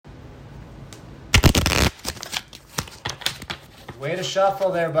Way to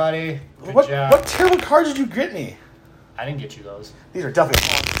shuffle there, buddy. Good What job. what terrible cards did you get me? I didn't get you those. These are definitely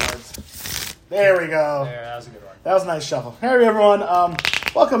quality cards. There we go. There, that was a good one. That was a nice shuffle. Hey everyone,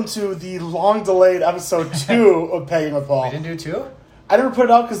 welcome to the long-delayed episode 2 of Pegging with Paul. We didn't do two? I never put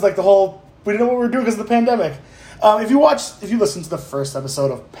it out because we didn't know what we were doing because of the pandemic. If you listen to the first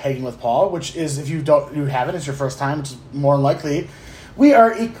episode of Pegging with Paul, which is if you haven't, it's your first time, which is more than likely. We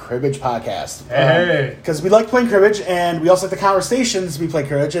are a cribbage podcast. Hey. Because we like playing cribbage, and we also like the conversations we play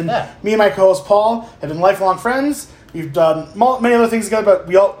cribbage. And me and my co-host Paul have been lifelong friends. We've done many other things together,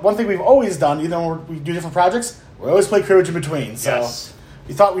 but one thing we've always done, even though we do different projects, we always play cribbage in between. So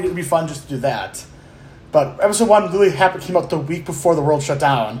we thought it would be fun just to do that. But episode 1 really came out the week before the world shut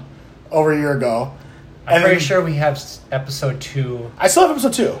down, over a year ago. I'm pretty sure we have episode 2. I still have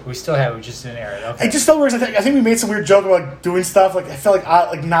episode 2. We still have it. We just didn't air it. Okay. It just felt weird. I think we made some weird joke about doing stuff. Like I felt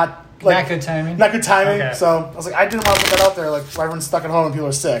not good timing. Not good timing. Okay. So I was like, I didn't want to put that out there. Like while everyone's stuck at home and people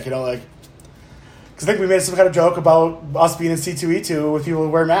are sick, because I think we made some kind of joke about us being in C2E2 with people who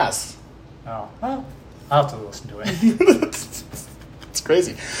wear masks. Oh, well, I'll have to listen to it. It's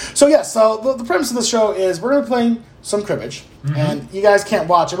crazy. So the premise of the show is we're going to be playing some cribbage, and you guys can't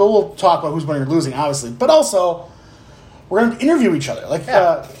watch it, but we'll talk about who's winning or losing, obviously. But also, we're going to interview each other,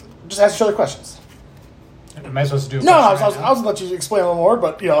 just ask each other questions. Am I supposed to do? I was going to let you explain a little more,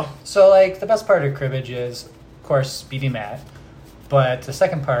 but So the best part of cribbage is, of course, beating Matt. But the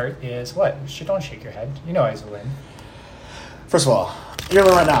second part is what? Don't shake your head. You know I will win. First of all, you're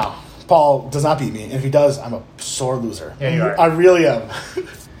going to win right now. Paul does not beat me, and if he does, I'm a sore loser. Yeah, you are. I really am. But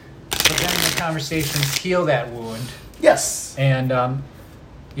then the conversations heal that wound. Yes. And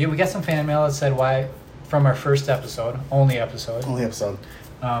we got some fan mail that said why, from our first episode, only episode.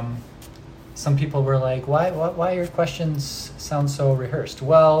 Some people were like, why your questions sound so rehearsed?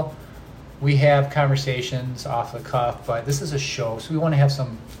 Well, we have conversations off the cuff, but this is a show, so we want to have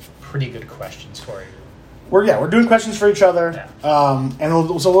some pretty good questions for you. We're doing questions for each other, and what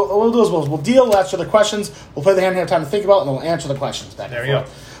we'll do is we'll ask each other questions, we'll play the hand, have time to think about it, and then we'll answer the questions back and forth.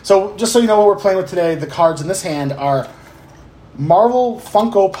 Go. So just so you know what we're playing with today, the cards in this hand are Marvel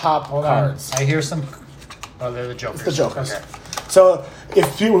Funko Pop cards. I hear some... Oh, they're the Jokers. It's the Jokers. Okay. So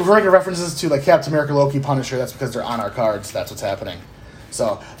if we're making references to Captain America, Loki, Punisher, that's because they're on our cards. That's what's happening.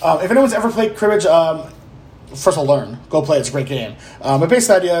 So if anyone's ever played cribbage, first of all, learn. Go play it. It's a great game. But basic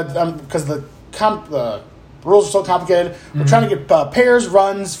idea, because the rules are so complicated, we're trying to get pairs,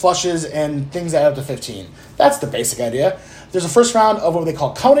 runs, flushes, and things that add up to 15. That's the basic idea. There's a first round of what they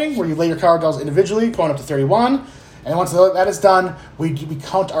call counting, where you lay your card down individually, going up to 31. And once that is done, we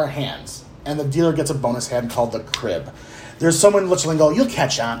count our hands. And the dealer gets a bonus hand called the crib. There's someone in lingo, you'll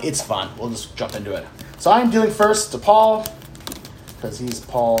catch on. It's fun. We'll just jump into it. So I'm dealing first to Paul, because he's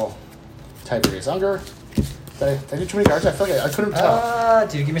Paul Tiberius Unger. Did I do too many cards? I feel like I couldn't tell.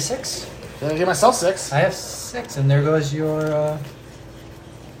 Did you give me 6? Did I give myself 6? I have 6, and there goes your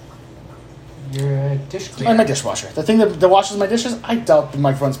dish cleaner. And my dishwasher. The thing that washes my dishes, I doubt the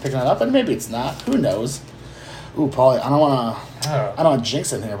microphone's picking that up, but maybe it's not. Who knows? Ooh, Paul, I don't want to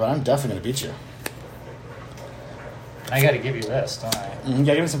jinx it in here, but I'm definitely going to beat you. I got to give you this, don't I? You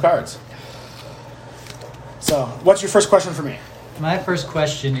got to give me some cards. So, what's your first question for me? My first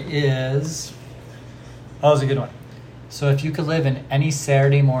question is... Oh, it's a good one. So if you could live in any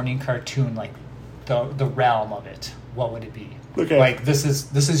Saturday morning cartoon, the realm of it, what would it be? Okay. This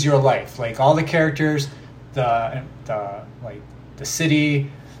is your life. All the characters, the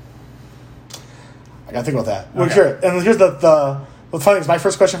city. I gotta think about that. Okay. Well, sure. And here's the funny thing is, my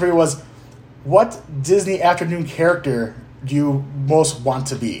first question for you was, what Disney afternoon character do you most want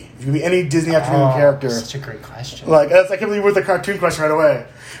to be? If you could be any Disney afternoon character. Such a great question. I can't believe we're the cartoon question right away.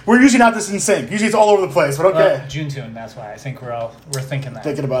 We're usually not this in sync. Usually it's all over the place, but okay. Junetoon, that's why I think we're thinking that.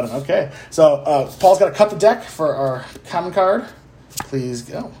 Thinking about it. Okay. So Paul's got to cut the deck for our common card. Please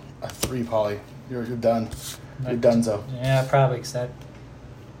go. A 3, Paulie. You're done. You're done, so. Yeah, probably, because that...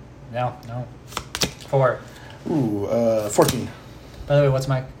 No. 4. Ooh, 14. By the way,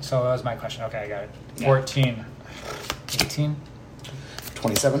 so that was my question. Okay, I got it. 14. 18.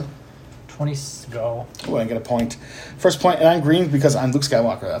 27. 20, go. Oh, I get a point. First point, and I'm green because I'm Luke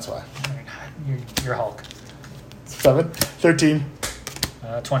Skywalker, that's why. You're Hulk. 7. 13.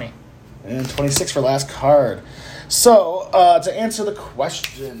 20. And 26 for last card. So, to answer the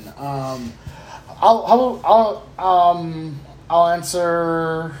question, I'll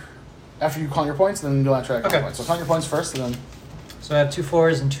answer after you count your points, and then you'll answer after your points. So count your points first, and then... So I have 2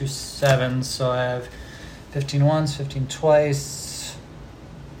 4s and 2 7s, so I have 15 once, 15 twice.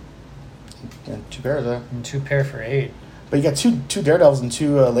 Yeah, 2 pairs there. And 2 pair for 8. But you got two Daredevils and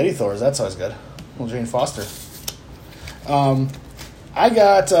 2 Lady Thors. That's always good. Well, Jane Foster. I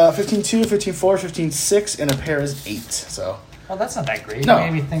got 15-2, 15-4, 15-6, and a pair is 8. So. Well, that's not that great. No.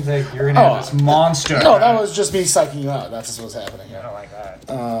 You made me think that you're going to have this monster. No, that was just me psyching you out. That's just what's happening I here. don't like that.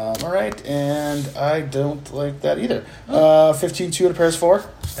 All right, and I don't like that either. 15-2 and a pair is 4.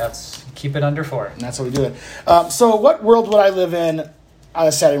 That's keep it under 4. And that's how we do it. So what world would I live in on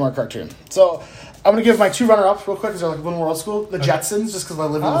a Saturday morning cartoon? So I'm going to give my 2 runner-ups real quick because they're like one world school. The Jetsons, just because I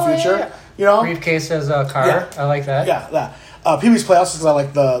live in the future. Yeah. You know? Briefcase as a car. Yeah. I like that. Yeah, that. Pee-wee's Playhouse because I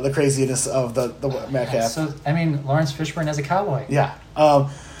like the craziness of the Metcalf. So, I mean, Lawrence Fishburne as a cowboy. Yeah.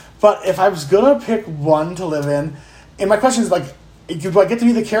 But if I was going to pick one to live in, and my question is like, do I get to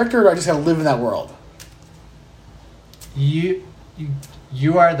be the character or do I just got to live in that world? You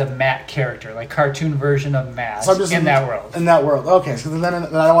are the Matt character, like cartoon version of Matt So I'm just in that world. In that world. Okay, so then I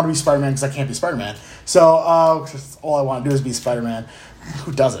don't want to be Spider-Man because I can't be Spider-Man. So 'cause all I want to do is be Spider-Man.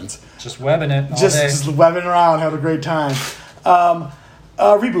 Who doesn't? Just webbing it all Just day. webbing around, having a great time.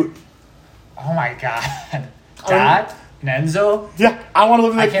 Reboot. Oh my god. Dot and Enzo. Yeah, I want to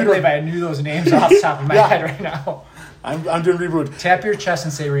live in that I can't computer. believe I knew those names off the top of my Yeah. head right now. I'm doing reboot. Tap your chest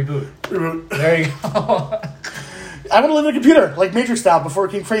and say reboot. Reboot. There you go. I want to live in a computer, like Matrix style, before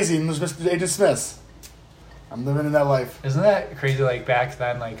it became crazy and was Mr. Agent Smith. I'm living in that life. Isn't that crazy? Like back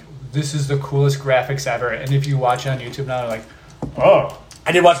then, like this is the coolest graphics ever. And if you watch it on YouTube now, like, oh,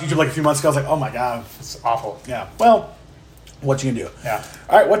 I did watch YouTube like a few months ago. I was like, oh my god. it's awful. Yeah. Well, what you can do? Yeah.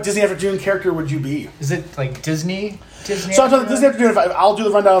 All right. What Disney Afternoon character would you be? Is it like Disney? Disney. So I'm talking Disney Afternoon. I'll do the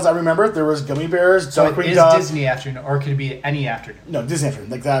rundown as I remember. There was Gummy Bears, So it Darkwing is Duck. Disney afternoon, or could it be any afternoon? No, Disney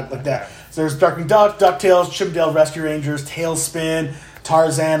Afternoon, like that. So there's Darkwing Duck, DuckTales, Chip 'n Dale Rescue Rangers, Tailspin,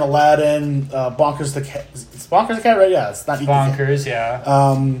 Tarzan, Aladdin, Bonkers the Cat. Is Bonkers the Cat, right? Yeah, it's not Eat the Cat. Bonkers,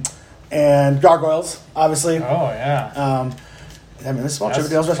 yeah. And Gargoyles, obviously. Oh yeah. I mean, this is all That's Chip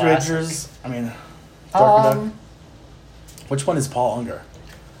 'n Dale's Rescue classic. Rangers. I mean, Darkwing Duck. Which one is Paul Unger?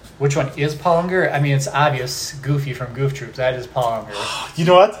 Which one is Paul Unger? I mean, it's obvious. Goofy from Goof Troop. That is Paul Unger. You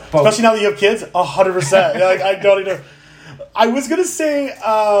know what? Both. Especially now that you have kids, 100%. Yeah, like, I don't even. I was gonna say.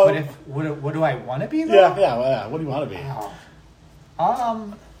 But if what do I want to be though? Yeah. What do you want to be?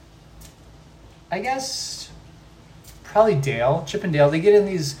 I guess probably Dale, Chip and Dale. They get in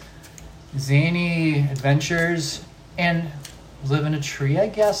these zany adventures and live in a tree. I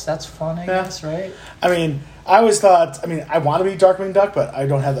guess that's fun. I Yeah. guess, right? I mean, I always thought. I mean, I want to be Darkwing Duck, but I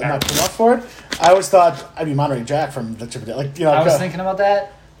don't have that much enough for it. I always thought I'd be Monterey Jack from the Chip 'n Dale. Like I was thinking about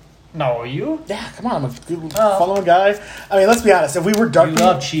that. No, you? Yeah, come on, I'm a good, Oh. fun-loving guy. I mean, let's be honest. If we were You Darkwing,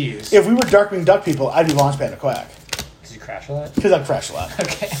 love cheese. if we were Darkwing Duck people, I'd be Launchpad McQuack Did you crash a lot? because I'd crash a lot.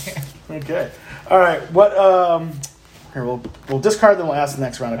 Okay. Okay. All right. What? Here we'll discard. Then we'll ask the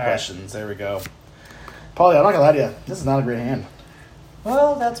next round of All right. questions. There we go. Paulie, I'm not gonna lie to you. This is not a great hand.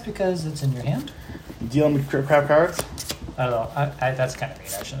 Well, that's because it's in your hand. You dealing with crap cards? I don't know. That's kind of mean.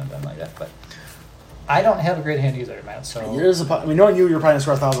 I shouldn't have done like that, but I don't have a great hand either, man. So I mean, knowing you're probably gonna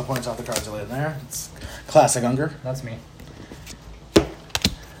score 1,000 points off the cards you laid in there. It's classic Unger. that's me.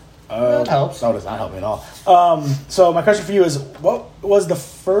 That helps. No, it does not help me at all. So my question for you is: what was the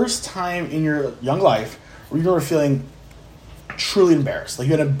first time in your young life where you remember feeling truly embarrassed? Like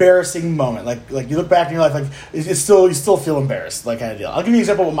you had an embarrassing moment. Like you look back in your life, like you still feel embarrassed. Like kind of deal. I'll give you an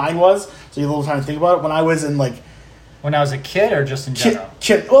example of what mine was, so you have a little time to think about it. When I was in like When I was a kid, or just in general?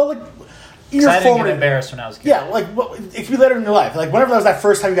 well, like in 'Cause your I didn't get formative. embarrassed when I was a kid. Yeah, like it could be later in your life. Like whenever that was that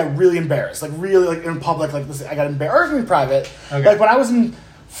first time you got really embarrassed, like really like in public, like this, I got embarrassed, or in private. Okay. Like when I was in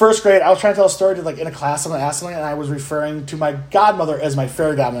first grade, I was trying to tell a story to like in a class, someone asked something, and I was referring to my godmother as my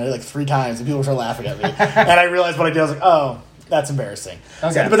fairy godmother like 3 times, and people started laughing at me. And I realized what I did. I was like, oh, that's embarrassing.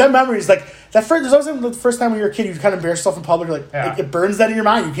 Okay. But that memory is like that. There's always the first time when you're a kid, you kind of embarrass yourself in public. Like Yeah. it burns that in your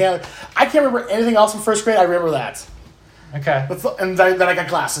mind. You can't. I can't remember anything else in first grade. I remember that. Okay. And then I got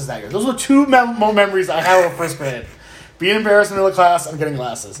glasses that year. Those were 2 more memories I have of first grade. Being embarrassed in the middle of class and getting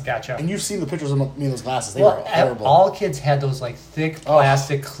glasses. Gotcha. And you've seen the pictures of me in those glasses. They were Well, horrible. all kids had those like thick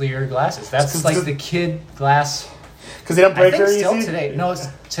plastic clear glasses. That's Cause- like cause- the kid glass. Because they don't I break think very still easy. today. No, it's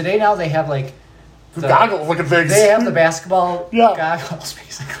today now they have like the, Goggles looking things. They have the basketball Yeah. goggles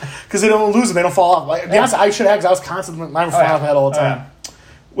basically. Because they don't lose them. They don't fall off. Like, to be honest, I should have because I was constantly mine would fall yeah. off my head all the Oh, time.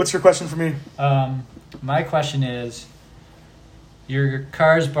 What's your question for me? My question is, your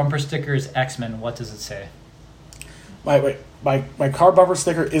car's bumper sticker is X-Men. What does it say? My car bumper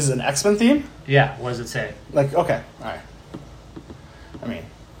sticker is an X-Men theme? Yeah, what does it say? Like, okay. All right. I mean.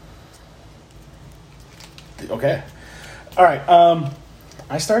 Okay. All right.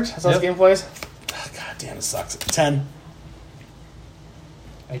 I start? That's how this Yep. game plays? Oh, God damn, it sucks. 10.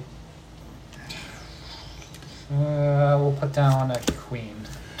 We'll put down a queen.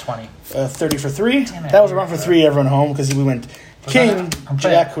 20. 30 for 3. Damn it. That was a run for 3, everyone home, because we went King,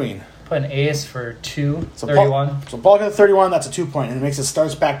 Jack, Queen. Put an ace for 2, So 31. So Paul got a 31, that's a 2 point, and it makes it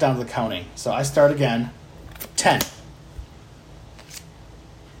starts back down to the counting. So I start again. 10.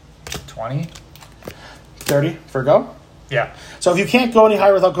 20. 30 for a go. Yeah. So if you can't go any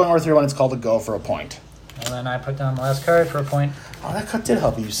higher without going over 31, it's called a go for a point. And then I put down the last card for a point. Oh, that cut did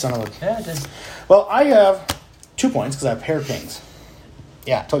help you, son of a... Yeah, it did. Well, I have 2 points because I have pair kings.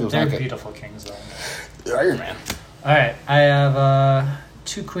 Yeah, I told you it was They're not good. beautiful kings, though. Iron Man. All right, I have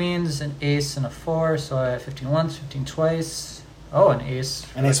 2 queens, an ace, and a 4, so I have 15 once, 15 twice. Oh, an ace.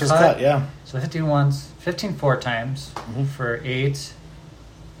 An ace was cut, yeah. So 15 once, 15 4 times for 8,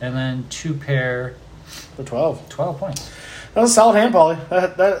 and then 2 pair. For 12. 12 points. That was a solid hand, Paulie.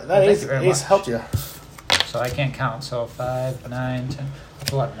 That Thank ace, you very ace much. helped you. So I can't count. So 5, 9, 10,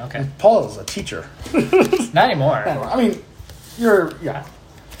 11. Okay. Paul is a teacher. Not anymore. I mean, you're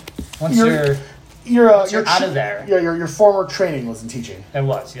Once you're you're out of there. Yeah, your former training was in teaching. It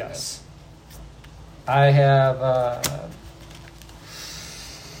was, yes. I have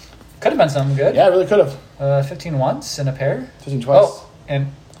could have been something good. Yeah, I really could have. 15 once in a pair. 15 twice. Oh,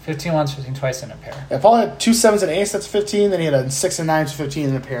 and 15 once, 15 twice in a pair. Yeah, Paul had 2 7s and ace, that's 15. Then he had a 6 and 9, so 15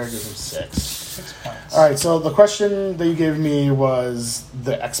 in a pair, gives him 6. 6 points. All right, so the question that you gave me was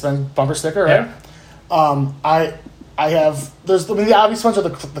the X-Men bumper sticker, right? Yeah. I have the obvious ones are the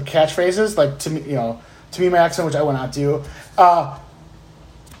catchphrases, like to me my accent, which I will not do.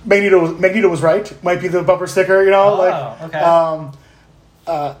 Magneto was right. Might be the bumper sticker, Okay.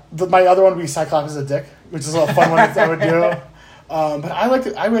 My other one would be Cyclops is a dick, which is a fun one that I would do. But I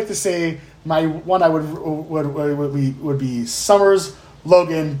would like to say my one I would be Summers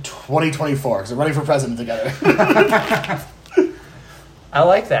Logan 2024 because they're running for president together. I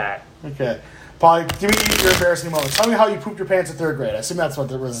like that. Okay. Paul, give me your embarrassing moment. Tell me how you pooped your pants in 3rd grade. I assume that's what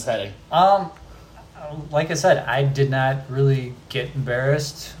this is heading. Like I said, I did not really get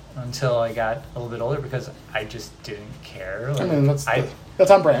embarrassed until I got a little bit older because I just didn't care. I mean,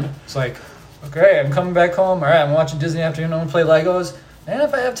 that's on brand. It's like, okay, I'm coming back home. All right, I'm watching Disney afternoon. I'm going to play Legos. And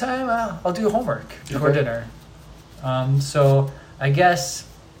if I have time, I'll do homework before dinner. So I guess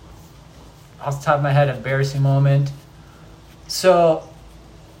off the top of my head, embarrassing moment. So,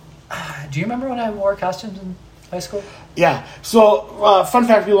 do you remember when I wore costumes in high school? Yeah. So, fun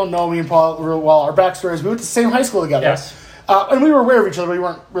fact, people don't know me and Paul real well. Our backstory is we went to the same high school together. Yes. And we were aware of each other, but we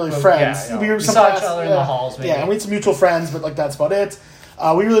weren't really friends. Yeah, We we saw each other in the halls, maybe. Yeah, and we had some mutual friends, but that's about it.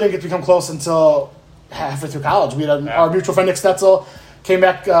 We really didn't get to become close until halfway through college. We had our mutual friend Nick Stetzel came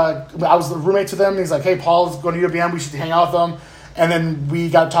back. I was the roommates with him. He's like, "Hey, Paul's going to UWM. We should hang out with him." And then we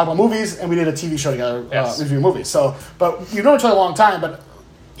got to talk about movies, and we did a TV show together, reviewing movies. So, but we've known each other a long time. But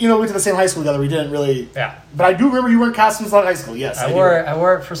we went to the same high school together. We didn't really. Yeah. But I do remember you wearing costumes in high school. Yes, I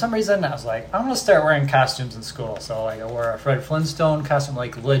wore for some reason. I was like, I'm gonna start wearing costumes in school. So I wore a Fred Flintstone costume,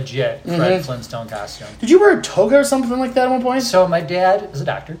 like legit Fred Flintstone costume. Did you wear a toga or something like that at one point? So my dad is a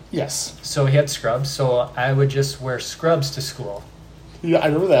doctor. Yes. So he had scrubs. So I would just wear scrubs to school. Yeah, I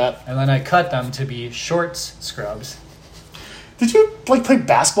remember that. And then I cut them to be shorts scrubs. Did you play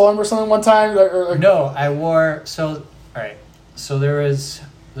basketball or something one time? No, I wore all right. So there was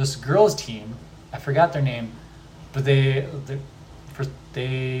this girls' team. I forgot their name, but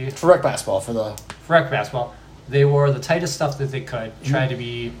for rec basketball for rec basketball, they wore the tightest stuff that they could. Try to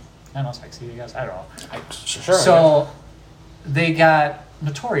be, I don't know, sexy. I guess I don't know. Sure. So they got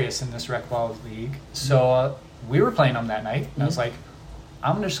notorious in this rec ball league. So we were playing them that night, and I was like,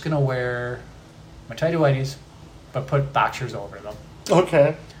 I'm just gonna wear my tighty whities, but put boxers over them.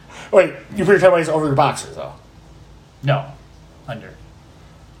 Okay. Wait, you put your tighty whities over your boxers though? No, under.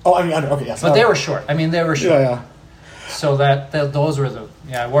 Oh, I mean under. Okay, yes. But they were short. I mean, they were short. Yeah. So those were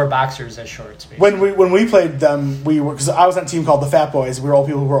I wore boxers as shorts. Basically. When we played them, we were because I was on a team called the Fat Boys. We were all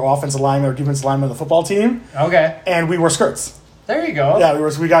people who were offensive linemen or defensive linemen on the football team. Okay. And we wore skirts. There you go. Yeah,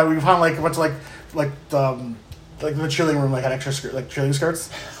 we found like a bunch of like the cheerleading room had extra cheerleading skirts.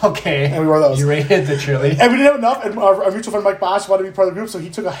 Okay. And we wore those. You rated the cheerleading. And we didn't have enough. And our mutual friend Mike Bosch wanted to be part of the group, so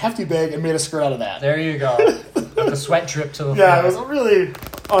he took a hefty bag and made a skirt out of that. There you go. The sweat drip to the floor. Yeah, it was really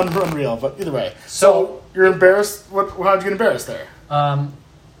unreal. But either way, so you're embarrassed. How'd you get embarrassed there?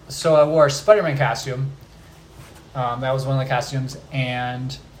 So I wore a Spider-Man costume. That was one of the costumes,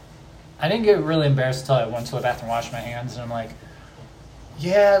 and I didn't get really embarrassed until I went to the bathroom, washed my hands, and I'm like,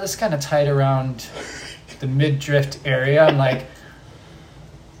 yeah, this is kind of tight around the midriff area. I'm like,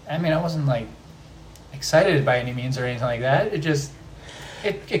 I mean, I wasn't like excited by any means or anything like that. It just,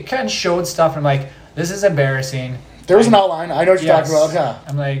 it kind of showed stuff. And I'm like, this is embarrassing. There was an outline. I know what you're Yes. talking about. Yeah.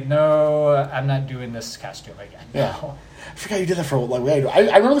 I'm like, no, I'm not doing this costume again. Yeah. No. I forgot you did that for like. I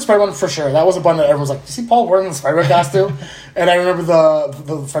remember the Spider-Man for sure. That was a one that everyone was like, "Do you see Paul wearing the Spider-Man costume?" And I remember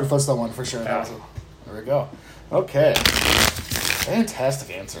the Fred Flintstone one for sure. Yeah. There we go. Okay.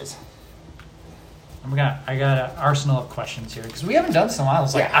 Fantastic answers. I got an arsenal of questions here because we haven't done this in a while.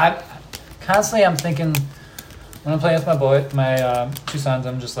 It's like Yeah. I'm thinking when I'm playing with my two sons.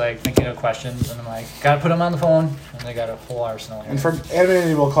 I'm just like thinking of questions, and I'm like, gotta put them on the phone, and they got a whole arsenal here. And for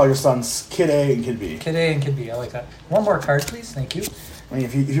anonymity, we'll call your sons Kid A and Kid B. Kid A and Kid B. I like that. One more card, please. Thank you. I mean,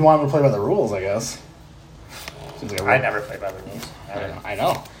 if you want them to play by the rules, I guess. Seems like a I rule. never played by the rules. I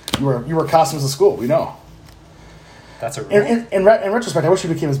know. You were costumes at school. We know. That's a rule. In retrospect, I wish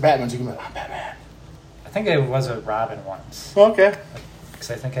you became as Batman. So you can be like, I'm Batman. I think I was a Robin once. Okay.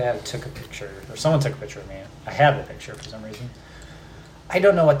 Because I think I took a picture, or someone took a picture of me. I have the picture for some reason. I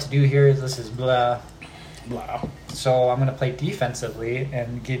don't know what to do here. This is blah. Wow. So I'm going to play defensively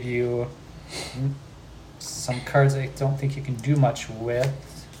and give you some cards I don't think you can do much with.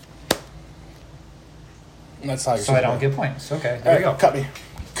 And that's how you're So I don't get points. Okay, All there right, we go. Cut me.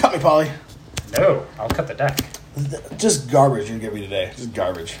 Cut me, Polly. No, I'll cut the deck. Just garbage you give me today. Just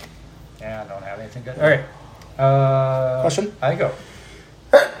garbage. Yeah, I don't have anything good. All right. Question? I go.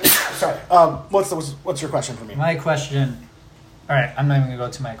 Sorry. What's your question for me? My question. All right, I'm not even going to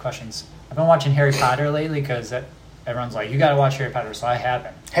go to my questions. I've been watching Harry Potter lately because everyone's like, you got to watch Harry Potter, so I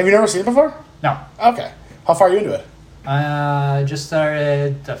haven't. Have you never seen it before? No. Okay. How far are you into it? I just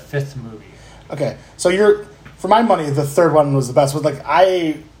started the 5th movie. Okay. So for my money, the third one was the best. But like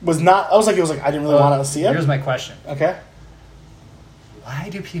I didn't really want to see it. Here's my question. Okay. Why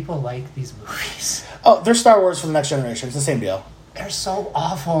do people like these movies? Oh, they're Star Wars for the next generation. It's the same deal. They're so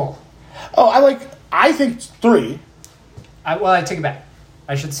awful. Oh, I think 3. I take it back.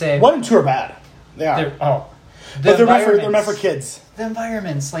 I should say 1 and 2 are bad. They are. But They're meant for kids. The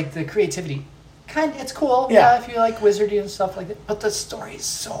environments, like the creativity, it's cool. Yeah. If you like wizardry and stuff like that. But the story is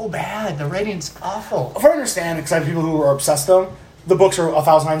so bad. The writing's awful. If I understand, because I have people who are obsessed with them, the books are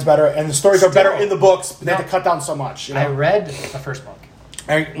 1,000 times better, and the stories are better in the books. They have to cut down so much. You know? I read the first book.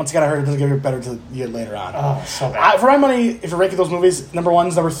 Once again, I heard it doesn't get better until you get later on. Oh, so bad. For my money, if you're ranking those movies, number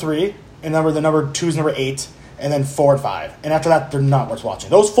 1's number 3, and the number 2 is number 8, and then 4 and 5. And after that, they're not worth watching.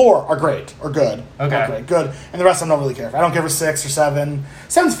 Those 4 are great, or good. Okay. Not great, good. And the rest I don't really care for. I don't care for 6 or 7.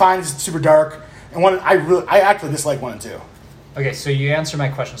 7's fine, it's super dark. And 1, I actually dislike 1 and 2. Okay, so you answered my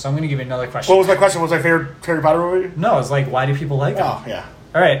question, so I'm going to give you another question. What was my question? What was my favorite Harry Potter movie? No, it's like, why do people like it? Oh, yeah.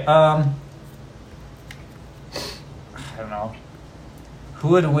 All right, I don't know. Who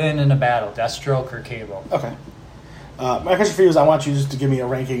would win in a battle, Deathstroke or Cable? Okay. My question for you is I want you just to give me a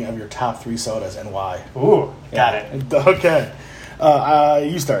ranking of your top 3 sodas and why. Ooh, got it. Okay.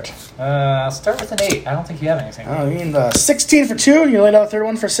 You start. I'll start with an 8. I don't think you have anything. You mean 16 for 2? You laid out a third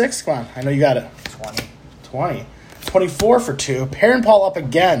one for 6? Come on. I know you got it. 20. 20. 24 for 2. Pear and Paul up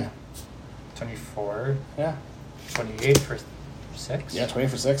again. 24. Yeah. 28 for 6. Yeah, 20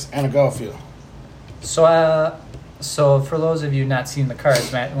 for 6. And a go a few. So for those of you not seeing the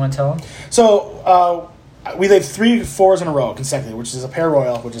cards, Matt, you want to tell them? So we laid 3 4s in a row consecutively, which is a pair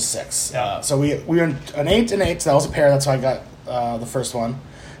royal, which is 6. Yeah. So we earned an 8 and 8. So that was a pair. That's how I got the first one.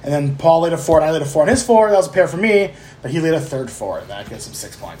 And then Paul laid a 4 and I laid a 4 on his 4. That was a pair for me, but he laid a third 4, and that gets him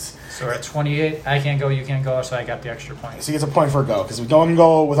 6 points. So we're at 28. I can't go, you can't go, so I got the extra point. So he gets a point for a go, because we don't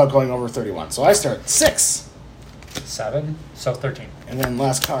go without going over 31. So I start 6. 7, so 13. And then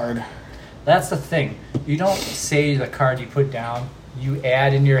last card. That's the thing. You don't say the card you put down. You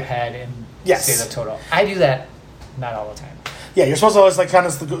add in your head and Yes. say the total. I do that not all the time. Yeah, you're supposed to always kind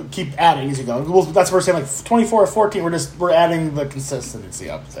of keep adding as you go. That's what we're saying, 24 or 14. We're adding the consistency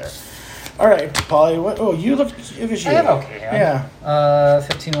up there. All right, Polly. You look at you. I have okay. Yeah.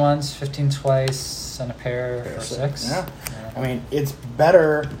 15 once, 15 twice, and a pair for 6. Yeah. I mean, it's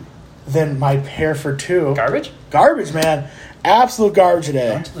better than my pair for 2. Garbage? Garbage, man. Absolute garbage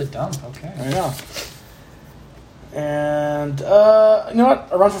today. Going to the dump. Okay. I know. And you know what?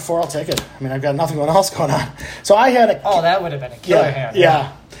 A run for 4, I'll take it. I mean, I've got nothing else going on. So I had a that would have been a killer hand.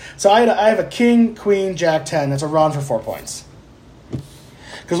 Yeah. So I have a king, queen, jack, 10. That's a run for 4 points.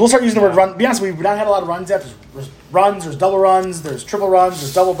 Because we'll start using the word run. To be honest, we've not had a lot of runs yet. There's runs, there's double runs, there's triple runs,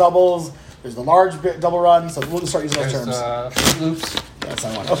 there's double doubles, there's the large double run. So we'll start using those terms. Fruit Loops. That's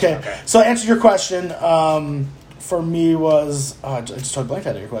not one. Okay. So answer your question. For me was I just totally blanked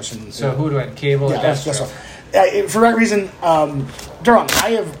out of your question. So who do I cable? Yeah, that's right. For that reason, Durham,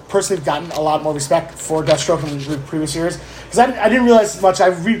 I have personally gotten a lot more respect for Deathstroke in the previous years because I didn't realize much. I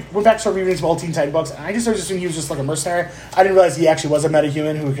went back to start reading some old Teen Titan books, and I just started assuming he was just like a mercenary. I didn't realize he actually was a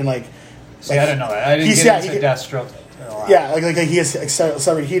metahuman who can like. See, I didn't know that. I didn't get into Deathstroke Yeah, like he has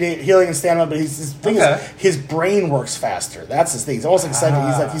accelerated healing and stamina, but his thing is his brain works faster. That's his thing. He's almost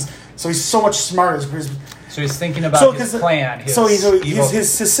like he's so much smarter. So he's thinking about his plan. His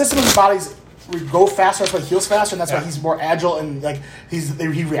system of his body's go faster. That's why he heals faster, and that's why he's more agile and like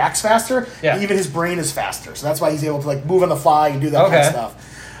he reacts faster. Yeah. Even his brain is faster, so that's why he's able to like move on the fly and do that kind of stuff.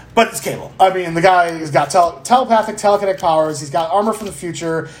 But it's Cable. I mean, the guy has got telepathic, telekinetic powers. He's got armor from the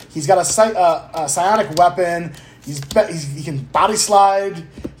future. He's got a psionic weapon. He can body slide.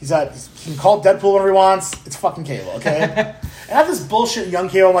 He can call Deadpool whenever he wants. It's fucking Cable, okay? And I have this bullshit young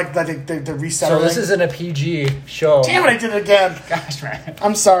Cable like that they reset. So this isn't a PG show. Damn it! I did it again. Gosh, man.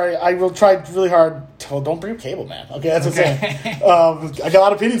 I'm sorry. I will try really hard. Don't bring up Cable, man. Okay, that's what I'm saying. I got a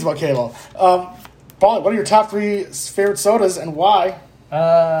lot of opinions about Cable. Paul, what are your top 3 favorite sodas and why?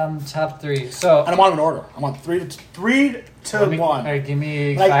 Top 3. So, and I want them in order. I want three to 1. All right, give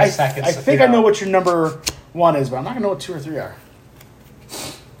me 5 seconds. I think I know what your number 1 is, but I'm not gonna know what 2 or 3 are.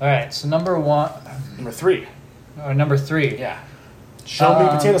 All right, so number 1. Number 3. Or number 3. Yeah. Show me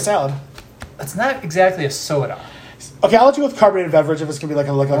potato salad. It's not exactly a soda. Okay, I'll let you go with carbonated beverage if it's gonna be like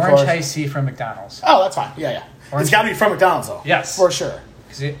a Orange Hi-C from McDonald's. Oh, that's fine. Yeah. It's got to be from McDonald's though. Yes, for sure.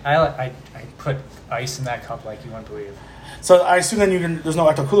 Because I put ice in that cup like you wouldn't believe. So I assume then there's no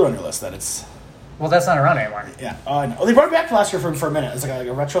Ecto Cooler on your list. Then it's. Well, that's not around anymore. Yeah. I know. They brought it back last year for a minute. It's like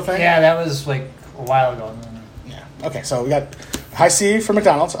a retro thing. Yeah, that was like a while ago. Yeah. Okay, so we got Hi-C from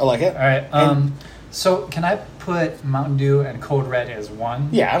McDonald's. I like it. All right. So can I put Mountain Dew and Code Red as 1?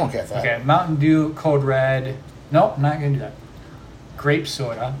 Yeah, I'm okay with that. Okay, Mountain Dew, Code Red. No, I'm not going to do that. Grape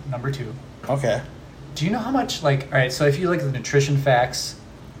soda, number 2. Okay. Do you know how much, all right, so if you look at the nutrition facts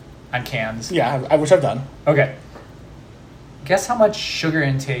on cans. Yeah, which I've done. Okay. Guess how much sugar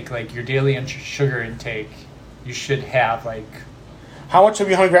intake, your daily sugar intake, you should have, How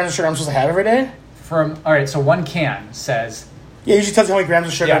many grams of sugar I'm supposed to have every day? All right, so 1 can says. Yeah, it usually tells you how many grams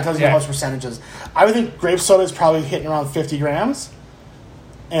of sugar and it tells you how much percentages. I would think grape soda is probably hitting around 50 grams.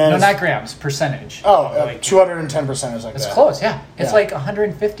 And no, not grams, percentage. Oh, 210% or something like that. It's close, yeah. It's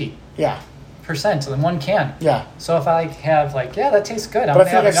 150. Yeah. Percent in 1 can. Yeah. So if I have that tastes good. I'm gonna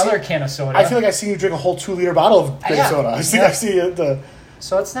have another can of soda. I feel like I've seen you drink a whole 2-liter bottle of grape soda. I see the.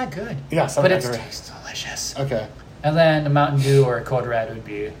 So it's not good. Yeah, but it tastes delicious. Okay. And then a Mountain Dew or a Code Red would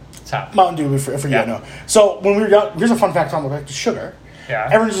be top. Mountain Dew for you, no. So when we were young, here's a fun fact on the sugar. Yeah.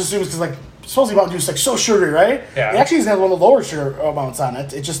 Everyone just assumes because supposedly Mountain Dew is so sugary, right? Yeah. It actually has one of the lower sugar amounts on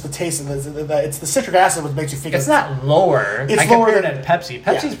it. It's just the taste of it's the citric acid which makes you think it's not lower. It's lower than Pepsi.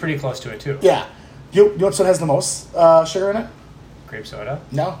 Pepsi's pretty close to it too. Yeah. You know what soda has the most sugar in it? Grape soda.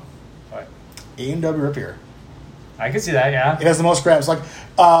 No. What? A&W Root Beer. I could see that. Yeah. It has the most grams. Like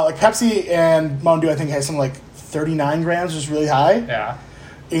Pepsi and Mountain Dew, I think has something 39 grams, which is really high. Yeah.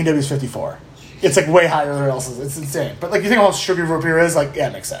 A&W is 54. It's way higher than everyone else's. It's insane. But you think how sugary root beer is,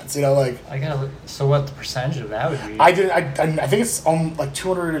 it makes sense. You know, I gotta. So what the percentage of that would be? I think it's on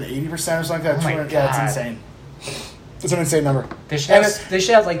 280% or something like that. Oh my God. Yeah, it's insane. It's an insane number. They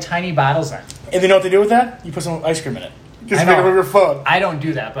should have tiny bottles then. And you know what they do with that? You put some ice cream in it. Because you make a river float. I don't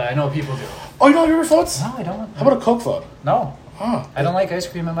do that, but I know people do. Oh, you don't like river floats? No, I don't. How about a Coke float? No. Huh. I don't like ice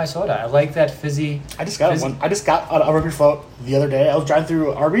cream in my soda. I like that fizzy. I just got one. I just got a river float the other day. I was driving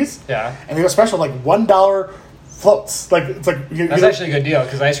through Arby's. Yeah. And they go special, $1 floats. That's actually a good deal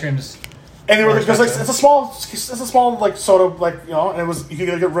because ice cream's. And they were because it's a small soda and it was you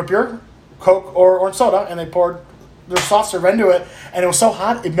could get root beer, Coke or orange soda, and they poured their soft serve into it, and it was so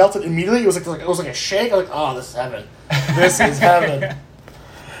hot it melted immediately. It was like a shake. I was like, oh, this is heaven. This is heaven.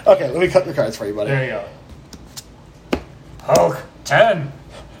 Okay, let me cut your cards for you, buddy. There you go. Hulk 10.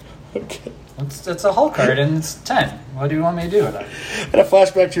 Okay. It's a Hulk card and it's 10. What do you want me to do with it? And a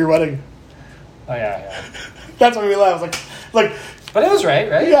flashback to your wedding. Oh yeah. That's why we laughed. But it was right?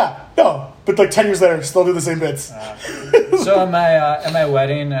 Yeah. No. But 10 years later, still do the same bits. So at my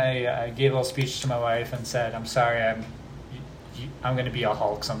wedding, I gave a little speech to my wife and said, "I'm sorry, I'm going to be a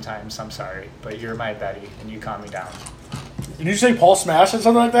Hulk sometimes. I'm sorry, but you're my Betty, and you calm me down." Did you say Paul Smash or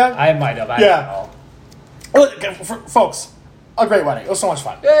something like that? I might have. I don't know. Folks, a great wedding. It was so much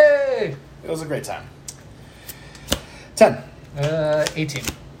fun. Yay! It was a great time. 10. 18.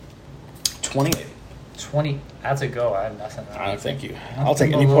 28. 20. That's a go. I have nothing. Thank you. I'll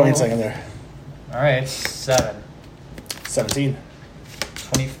take any points I can there. All right. 7. 17.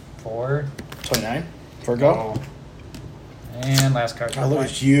 24. 29. For a go. Oh. And last card. Oh, look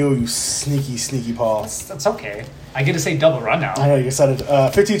at you sneaky Paul. That's okay. I get to say double run now. I know, you said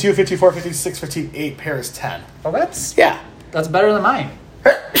it. 52, 54, 56, 58, pair is 10. Oh, that's better than mine.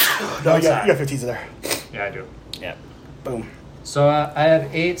 No, you got 15s there. Yeah, I do. Yeah. Boom. So I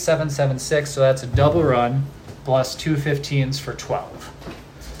have 8, 7, 7, 6, so that's a double run. plus 2 15s for 12.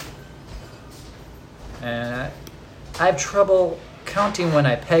 And I have trouble counting when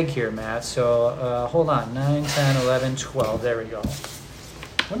I peg here, Matt, so hold on. 9, 10, 11, 12. There we go.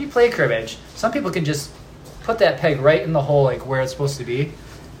 When you play cribbage, some people can just put that peg right in the hole, like where it's supposed to be.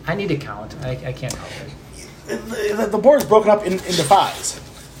 I need to count. I can't help it. The board is broken up into fives.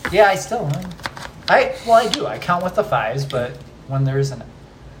 Yeah, I still. I do. I count with the fives, but when there's an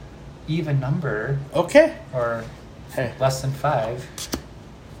even number, Okay. or Hey. less than 5,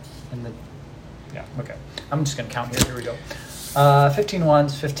 and okay. I'm just gonna count here. Here we go. 15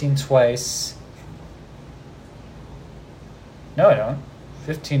 once, 15 twice. No, I don't.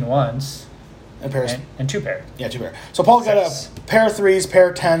 15 once. And pairs. And 2 pair. Yeah, 2 pair. So Paul got Six. a pair of 3s, pair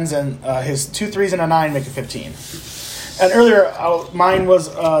of 10s, and his 2 3s and a 9 make it 15. And earlier, mine was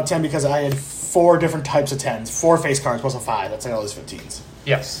 10 because I had 4 different types of 10s, 4 face cards plus a 5. That's like all these 15s.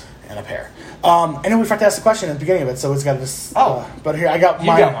 Yes. And a pair. I know we forgot to ask the question at the beginning of it, so it's got this. Oh. But here, I got You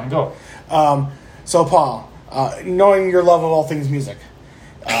mine. got one. Go. So, Paul, knowing your love of all things music,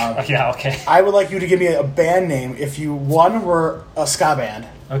 Yeah. Okay. I would like you to give me a band name if you, 1, were a ska band,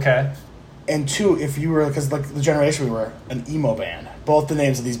 Okay. and 2, if you were, because like the generation we were, an emo band. Both the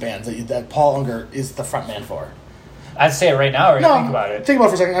names of these bands that Paul Unger is the front man for. I'd say it right now, or No, think about it. Think about it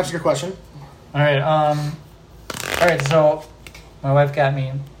for a second. Answer your question. All right. All right. So, my wife got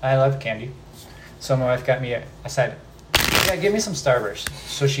me. I love candy, so my wife got me. I said, "Yeah, give me some Starburst."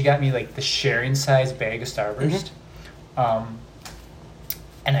 So she got me like the sharing size bag of Starburst.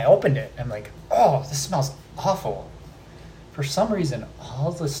 And I opened it. I'm like, "Oh, this smells awful." For some reason,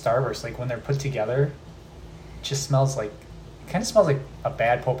 all the Starburst, like when they're put together, just smells like. Kind of smells like a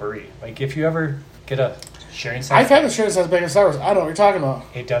bad potpourri. Like if you ever get a sharing size, I've had the shirt that says Bacon Star Wars. I don't know what you're talking about.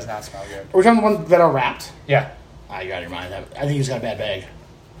 it does not smell good. Are we talking the ones that are wrapped? Yeah. You got your mind. I think he's got a bad bag.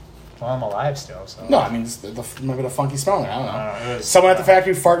 Well, I'm alive still, so. No, I mean, it's maybe the funky smell in there. I don't know. It was- Someone at the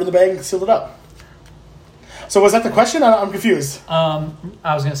factory farted in the bag and sealed it up. So was that the question? I'm confused. I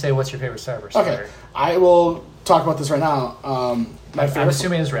was gonna say, what's your favorite Starburst? Okay, flavor? I will talk about this right now. My I'm favorite.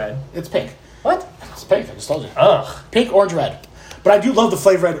 assuming it's red. It's pink. What? It's pink. I just told you. Ugh. Pink, orange, red. But I do love the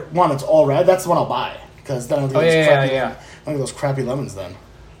flavor red one. It's all red. That's the one I'll buy because then I don't Oh, get those yeah, crappy. yeah. I don't get those crappy lemons then.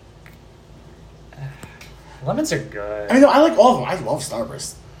 Lemons are good. I mean, no, I like all of them. I love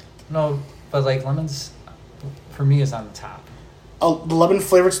Starburst. No, but like lemons, for me, is on the top. Oh, the lemon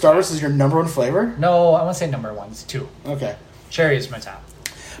flavored Starburst is your number one flavor? No, I want to say number 1. It's 2. Okay. Cherry is my top.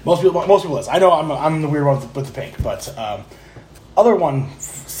 Most people is. I know I'm the weird one with the pink, but other one.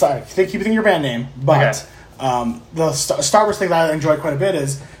 Sorry, keep thinking your band name, but the Starburst thing that I enjoy quite a bit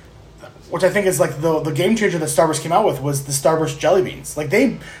is, which I think is like the game changer that Starburst came out with was the Starburst jelly beans. Like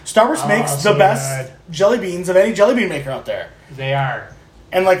Starburst makes so the best good. jelly beans of any jelly bean maker out there, They are.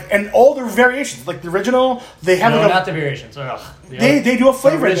 and all their variations. Like the original, they have No, like not the variations. Ugh. they do a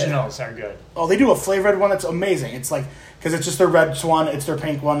flavor. The originals are good. Oh, they do a flavored one that's amazing. It's like, because it's just their red one, it's their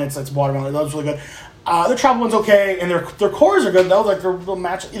pink one, it's watermelon. That's really good. Their tropical one's okay, and their cores are good though. Like they'll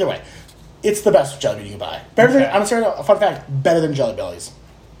match either way. It's the best jelly bean you can buy. Better than, Okay. I'm sorry, a fun fact, better than Jelly Bellies,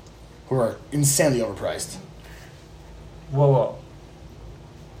 who are insanely overpriced. Whoa.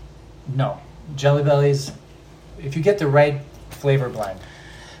 No. Jelly Bellies, if you get the right flavor blend,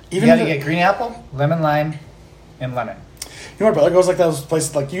 Even you gotta if get green apple, lemon lime, and lemon. you know, my brother goes like those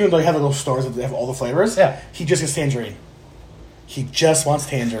places, like you know, they have those stores that they have all the flavors. Yeah. He just gets tangerine. He just wants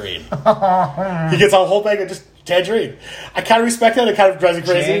tangerine. He gets a whole bag of just tangerine. I kind of respect that. It kind of drives me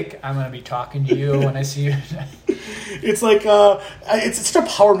crazy. Jake, I'm gonna be talking to you when I see you. It's like it's such a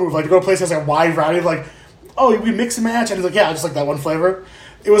power move. Like to go to a place that has a wide variety of like, oh, we mix and match, and he's like, yeah, I just like that one flavor.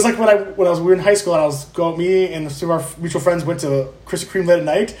 It was like when we were in high school and I was going, me and two of our mutual friends went to Krispy Kreme late at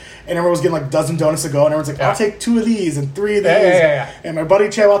night, and everyone was getting like a dozen donuts to go, and everyone's like, I'll take 2 of these and 3 of these. Yeah. And my buddy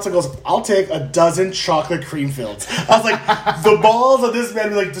Chad Watson goes, I'll take a dozen chocolate cream fields. I was like, the balls of this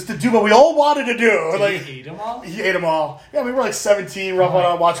man, like just to do what we all wanted to do. Like, Did you eat them all? he ate them all. Yeah, we were like 17, we're up my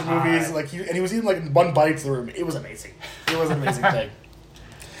on watching God. movies, like and he was eating like 1 bite to the room. It was amazing. It was an amazing thing.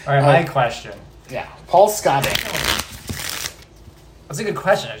 All right, my question. Yeah, Paul Scott. That's a good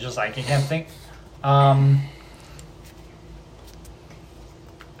question. It's just like, I can't think.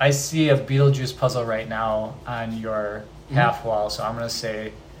 I see a Beetlejuice puzzle right now on your half wall, so I'm going to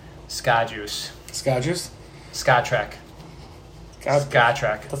say Ska Juice. Scott juice. Ska Trek. God, Ska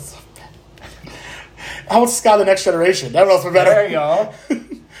Trek. that's how about Scott the Next Generation? That would also be better. There you go.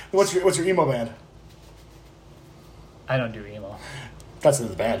 What's your emo band? I don't do emo. That's in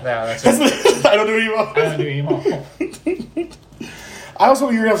the band. Yeah, that's it. I don't do emo. I don't do emo. I also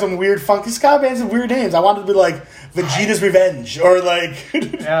want you to have some weird funky ska bands and weird names. I wanted to be like Vegeta's Revenge or like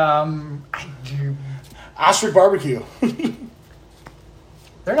I do. Ostrich Barbecue.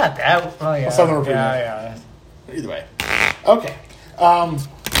 They're not that. Well, yeah. Some of them are pretty yeah. Either way. Okay. I'm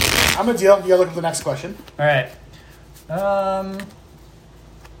going to deal. You got to look at the next question. All right.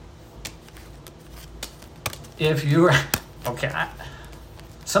 If you were okay,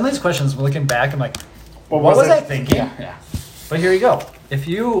 some of these questions, looking back, I'm like, what was I thinking? Yeah. But here we go. If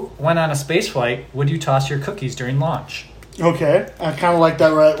you went on a space flight, would you toss your cookies during launch? Okay. I kind of like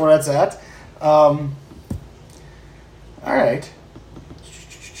that where that's at. All right.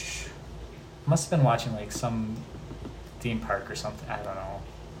 Must have been watching like some theme park or something. I don't know.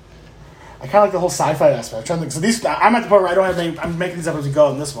 I kind of like the whole sci-fi aspect. I'm trying to think. So these, I'm at the point where I don't have any. I'm making these up as we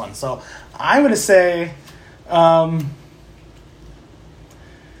go in this one. So I'm going to say,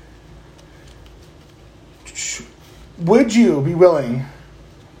 would you be willing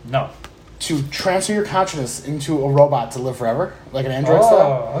No. to transfer your consciousness into a robot to live forever, like an android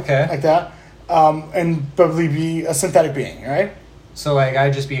style, okay. like that, and probably be a synthetic being, right? So like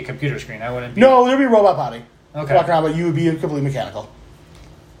I'd just be a computer screen. I wouldn't be. No, there'd be a robot body. Okay. Walking around, but you would be completely mechanical.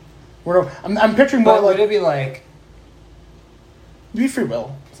 I'm picturing more But like would it be like? be free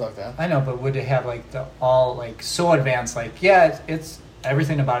will, stuff like that. I know, but would it have like the all like so advanced? Like yeah, it's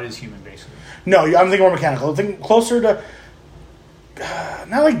everything about it is human basically. No, I'm thinking more mechanical. I'm thinking closer to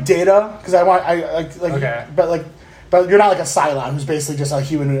not like Data, because I like Okay. but you're not like a Cylon who's basically just a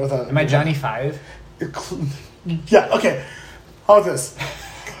human with a. Am I Johnny Five? Yeah. Okay. How about this?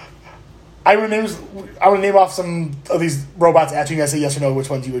 I would name off some of these robots at you. You guys say yes or no. Which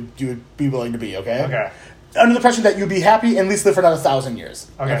ones you would be willing to be? Okay. Okay. Under the impression that you'd be happy and at least live for another 1,000 years.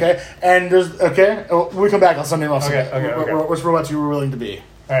 Okay. And there's when we come back, I'll send name off some. Okay. Which robots you were willing to be?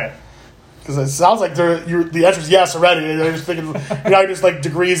 All right. Because it sounds like the answer's yes already. They're just thinking, just like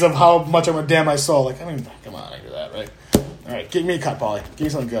degrees of how much I'm gonna damn my soul. Like, I mean, come on, I do that, right? All right, give me a cut, Paulie. Give me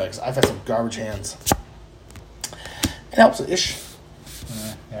something good, because I've had some garbage hands. It helps ish.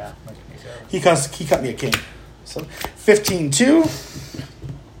 Yeah. Okay, so. He cut me a king. So 15-2.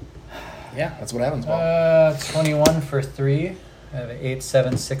 Yeah, that's what happens, Paul. 21 for 3. I have an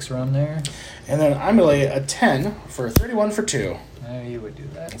 8-7-6 run there. And then I'm gonna lay a 10 for 31 for 2. You would do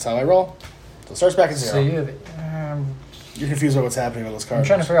that. That's how I roll. So it starts back at 0. So you have, You're confused about what's happening with those cards. I'm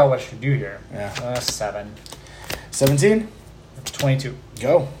trying to figure out what to do here. Yeah. 7. 17. 22.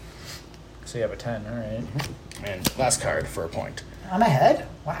 Go. So you have a 10. All right. And last card for a point. I'm ahead.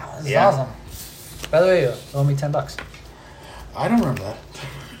 Wow, this is Yeah. awesome. By the way, you owe me $10. I don't remember that.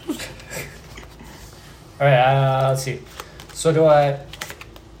 All right. Let's see. So do I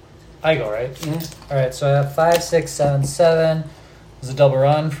go right? Mm-hmm. All right. So I have 5, 6, 7, 7. There's a double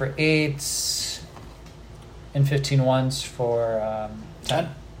run for 8 and 15 ones for 10.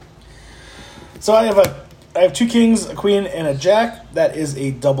 So I have 2 kings, a queen, and a jack. That is a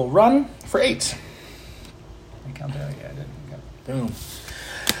double run for 8. I count that? Yeah, I didn't. Boom.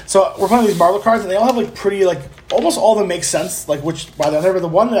 So we're playing these Marvel cards, and they all have like pretty almost all of them make sense. Like why they're there, but the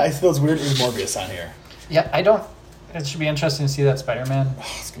one that I feel is weird is Morbius on here. Yeah, I don't. It should be interesting to see that Spider-Man.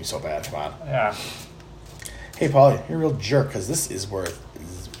 Oh, it's gonna be so bad. Come on. Yeah. Hey, Paulie, you're a real jerk because this is worth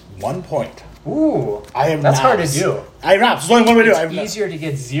 1 point. Ooh. I have That's knobs. hard to do. I have knobs. There's only one way to do it. It's easier to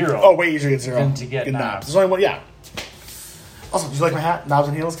get 0. Oh, way easier to get 0 than to get knobs. There's only one. Yeah. Also, do you like my hat? Knobs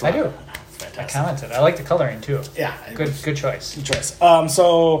and heels. Come I on. do. It's I fantastic. commented. I like the coloring too. Yeah. Good choice. Good choice.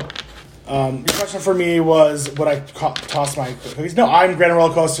 Your question for me was, would I toss my cookies? No, I'm great on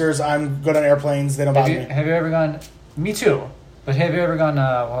roller coasters. I'm good on airplanes. They don't bother me. Have you ever gone? Me too. But have you ever gone?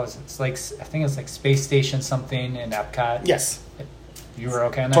 What was it? It's like I think it's like Space Station something in Epcot. Yes. You were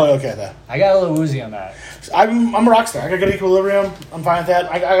okay on that. Totally okay with that. I got a little woozy on that. I'm a rock star. I got good equilibrium. I'm fine with that.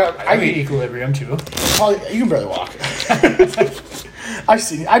 I get equilibrium too. Paul, you can barely walk. I've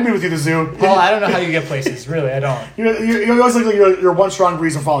seen you. I've been with you to the zoo. Well, I don't know how you get places. Really, I don't. You always look like you're one strong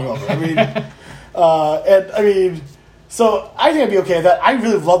breeze and falling over. I mean, so I think I'd be okay with that. I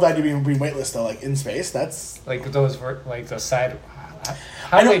really love the idea of being weightless though, like in space. That's like those side.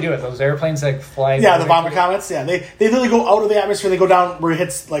 How do they do it? Those airplanes that fly. Yeah, the Vomit Comets. Yeah, they literally go out of the atmosphere. They go down where it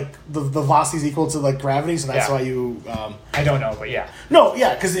hits like the velocity is equal to like gravity. So that's why you. I don't know, but yeah. No,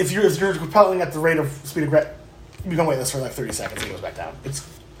 yeah, because if you're propelling at the rate of speed of gravity, you become weightless for like 30 seconds and it goes back down. It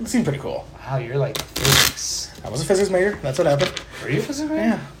seems pretty cool. Wow, you're like physics. I was a physics major. That's what happened. Were you a physics major?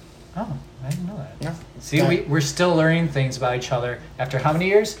 Yeah. Oh, I didn't know that. Yeah. See, we're still learning things about each other after how many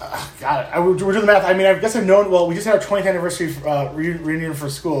years? God, we're doing the math. I mean, I guess I've known. Well, we just had our 20th anniversary reunion for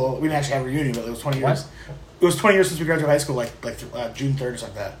school. We didn't actually have a reunion, but it was 20 years. What? It was 20 years since we graduated high school, like June 3rd or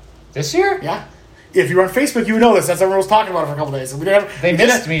something like that. This year? Yeah. If you were on Facebook, you would know this. That's everyone was talking about it for a couple of days. We didn't have. They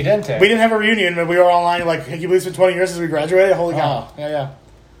missed me, didn't they? We didn't have a reunion, but we were online. Like, hey, can you believe it's been 20 years since we graduated? Holy cow! Yeah.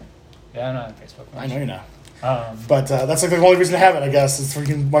 Yeah, I'm not on Facebook. I know you're not. But that's like the only reason to have it, I guess. Is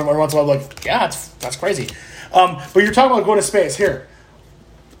freaking every once in a while, like, yeah, that's crazy. But you're talking about going to space here.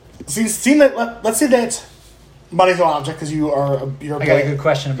 See that? Let's say that money's no object because you're I got a good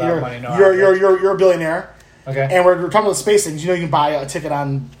question about money no object. You're a billionaire. Okay. And we're talking about space things. You know, you can buy a ticket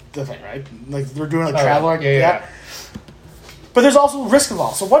on the thing, right? Like they're doing like travel. Yeah. But there's also risk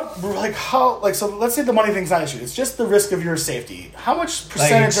involved. So so let's say the money thing's not an issue. It's just the risk of your safety. How much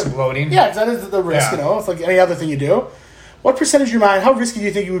percentage like exploding? Yeah, that is the risk, It's like any other thing you do. What percentage of your mind, how risky do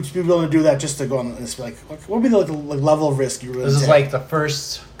you think you would be willing to do that just to go on this? Like, what would be the level of risk you really This is take? like the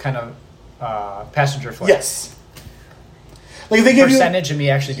first kind of passenger flight. Yes. Like if they give percentage of me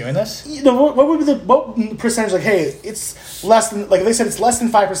actually doing this? What would be what percentage? Like, hey, it's less than if they said it's less than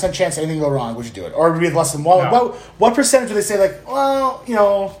 5% chance anything go wrong. Would you do it, or would it be less than 1? No. What percentage do they say? Like, well,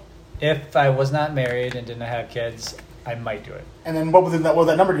 if I was not married and didn't have kids, I might do it. And then what would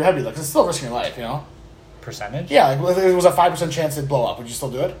that number do you have to be like? 'Cause it's still risking your life, Percentage? Yeah, like if it was a 5% chance it'd blow up, would you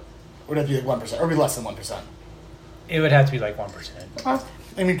still do it? Or would it be like 1%, or be less than 1%? It would have to be like 1%.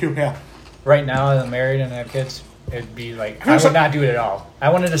 Me too. Yeah. Right now, I'm married and I have kids. It'd be like I would not do it at all. I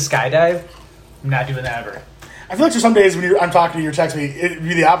wanted to skydive. I'm not doing that ever. I feel like there's some days when I'm talking to you, you're texting me, it'd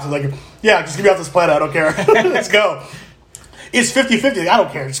be the opposite. Like, yeah, just get me off this planet. I don't care. Let's go. It's 50-50. I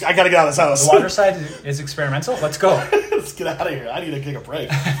don't care. I got to get out of this house. The water side is experimental. Let's go. Let's get out of here. I need to take a break.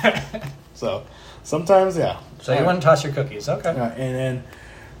 So, sometimes, yeah. So you want to toss your cookies. Okay. And then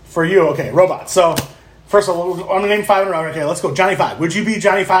for you, okay, robots. So, first of all, I'm going to name 5 in a row. Okay, let's go. Johnny 5. Would you be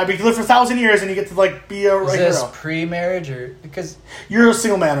Johnny 5? But you can live for 1,000 years and you get to, be a Is this hero. pre-marriage or... Because... You're a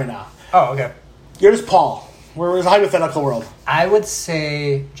single man right now. Oh, okay. You're just Paul. We're in a hypothetical world. I would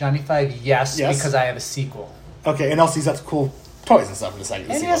say Johnny 5, yes, because I have a sequel. Okay, and also he's got cool toys and stuff in the second.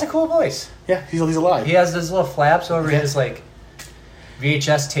 And he has a cool voice. Yeah, he's alive. He has those little flaps over his,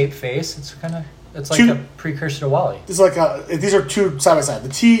 VHS tape face. It's like a precursor to Wall-E. This is these are two side by side. The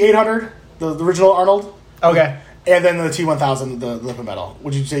T-800, the original Arnold. Okay. And then the T-1000, the liquid metal.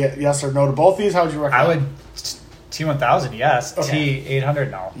 Would you say yes or no to both these? How would you recommend? I would T-1000, yes. Okay. T-800,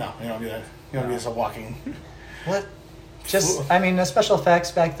 no. No, you don't do that. You don't do this walking. What? The special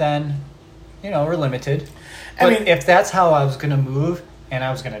effects back then, were limited. But if that's how I was going to move and I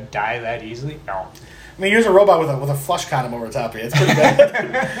was going to die that easily, no. Here's a robot with a flush condom over the top of you. It's pretty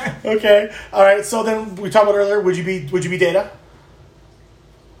bad. Okay. All right. So then we talked about earlier. Would you be Data?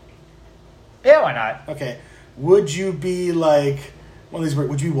 Yeah, why not? Okay. Would you be one of these?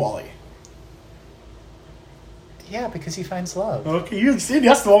 Would you be Wall-E? Yeah, because he finds love. Okay, you see,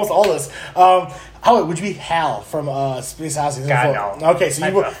 yes to almost all this. Would you be Hal from Space Odyssey? God, no. Okay, so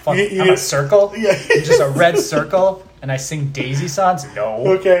I'm a circle? Yeah. Just a red circle, and I sing Daisy songs? No.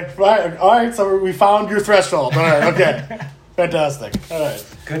 Okay, right. All right, so we found your threshold. All right, okay. Fantastic. All right.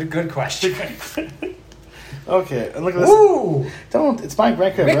 Good question. Okay, and look at this. Woo! It's my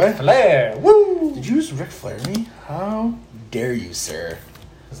grandkid, Ric right? Flair. Woo! Did you just Ric Flair me? How dare you, sir?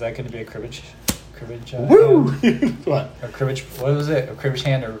 Is that going to be a cribbage? Woo! What? A cribbage, what was it? A cribbage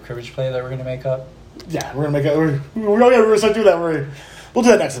hand or a cribbage play that we're going to make up? Yeah, we're going to make it. We're going to do that. We'll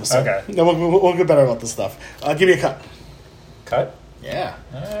do that next episode. Okay. Then we'll get better about this stuff. Give me a cut. Cut? Yeah.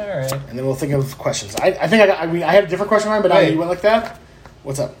 All right. And then we'll think of questions. I think I had a different question in mind, but now you went like that.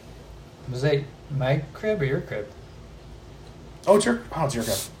 What's up? Was it my crib or your crib? Oh, it's your crib.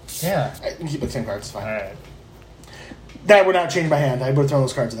 Yeah. You keep the same cards. It's fine. All right. That would not change my hand. I would have thrown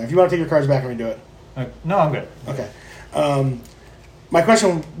those cards in there. If you want to take your cards back and redo it. No, I'm good. Okay. My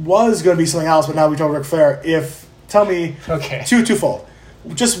question was going to be something else, but now we told Ric Flair. Tell me twofold.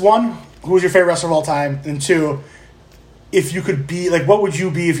 Just one, who was your favorite wrestler of all time? And two, if you could be, what would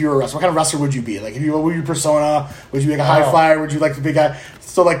you be if you were a wrestler? What kind of wrestler would you be? What would your persona? Would you be a high flyer? Would you like the big guy?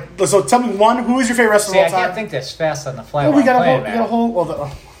 So tell me one, who is your favorite wrestler of all time? I can't think this fast on the fly. Well, we got a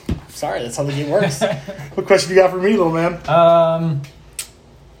whole. Sorry, that's how the game works. What question you got for me, little man?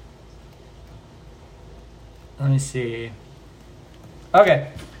 Let me see.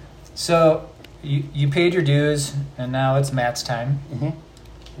 Okay, so you paid your dues, and now it's Matt's time. Mm-hmm.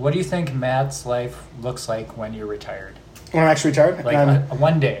 What do you think Matt's life looks like when you're retired? When I'm actually retired?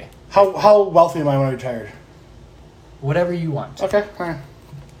 One day. How wealthy am I when I'm retired? Whatever you want. Okay, all right.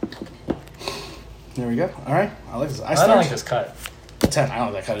 There we go. All right, I like this. I don't like this cut. 10. I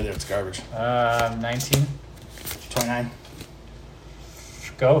don't like that cut either. It's garbage. 19. 29.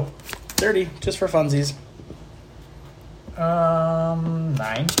 Go. 30, just for funsies.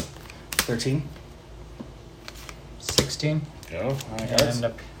 9. 13. 16. Go.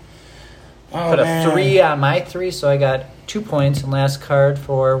 And put a 3 on my 3, so I got 2 points, and last card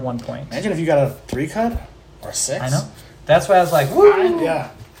for 1 point. Imagine if you got a 3 cut or a 6. I know. That's why I was like, woo!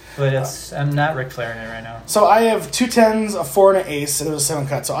 Yeah. But I'm not Ric Flair in it right now. So I have 2 10s, a 4, and an ace, and it was a 7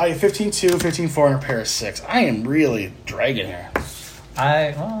 cut. So I have 15-2, 15-4, and a pair of 6. I am really dragging here.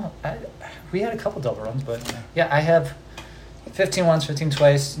 We had a couple double runs, but yeah, I have 15 once, 15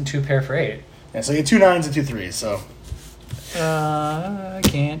 twice, and 2 pair for 8. Yeah, so you have 2 9s and 2 3s. So I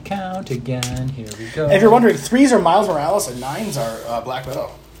can't count again. Here we go. and if you're wondering, 3s are Miles Morales and 9s are Black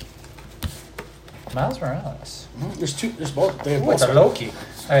Widow. Miles Morales. Mm-hmm. There's both. They have Ooh, it's both. a Loki.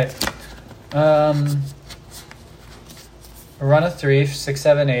 All right. A run of 3, 6,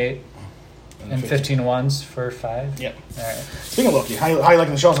 7, 8, and 15 ones for 5. Yep. All right. Speaking of Loki, how you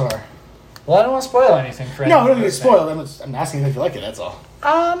liking the show so far? Well, I don't want to spoil anything for No, anyone don't get listening. spoiled. I'm asking if you like it. That's all.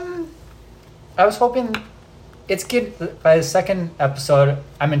 I was hoping it's good. By the second episode,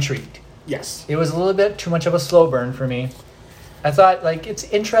 I'm intrigued. Yes. It was a little bit too much of a slow burn for me. I thought, like, it's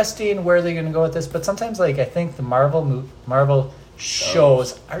interesting where they're going to go with this, but sometimes, like, I think the Marvel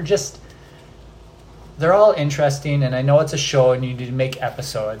shows are just, they're all interesting, and I know it's a show and you need to make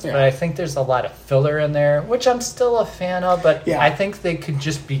episodes, Yeah. but I think there's a lot of filler in there, which I'm still a fan of, but Yeah. I think they could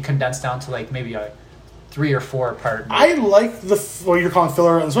just be condensed down to, like, maybe a 3 or 4 part. I like what you're calling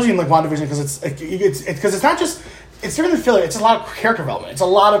filler, especially in like WandaVision, because it's not just. It's different than filler. It's a lot of character development. It's a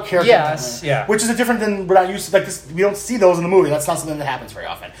lot of character Yes, development. yeah. Which is different than we're not used to. Like this, we don't see those in the movie. That's not something that happens very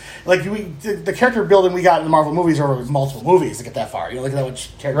often. Like the character building we got in the Marvel movies are multiple movies to get that far. You know, look at that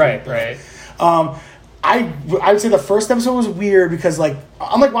much character. Right. I would say the first episode was weird because, like,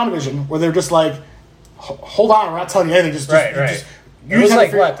 unlike WandaVision, where they're just like, hold on, we're not telling you anything. Right. You It was just have to like,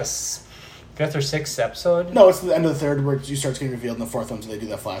 figure- what, the 5th or 6th episode? No, it's the end of the third where you start getting revealed in the fourth one, so they do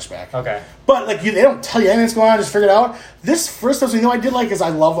that flashback. Okay. But like they don't tell you anything that's going on, just figure it out. This first episode, I did like is I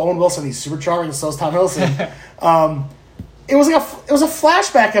love Owen Wilson. He's super charming, and so is Tom Hiddleston. It was a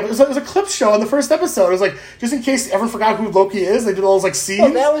flashback. It was a clip show in the first episode. It was like just in case you ever forgot who Loki is, they did all those like scenes.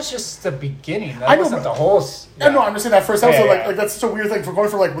 Well, that was just the beginning. That I know, wasn't but- the whole. I know, I'm just saying that first episode, Yeah. like that's such a weird thing for going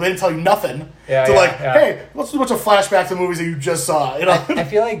from like where they didn't tell you nothing Yeah, to yeah, like, yeah. hey, let's do a bunch of flashbacks to movies that you just saw. You know, I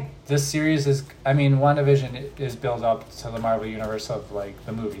feel like this series is. I mean, WandaVision is built up to the Marvel universe of like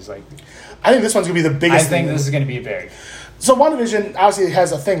the movies. Like, I think this one's gonna be the I biggest. think thing. this is going to be big. So WandaVision obviously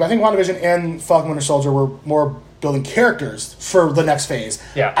has a thing, but I think WandaVision and Falcon Winter Soldier were more building characters for the next phase.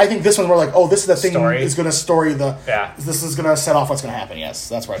 Yeah. I think this one's more like, oh, this is the thing Story. is going to story the. Yeah. This is going to set off what's going to happen. Yes,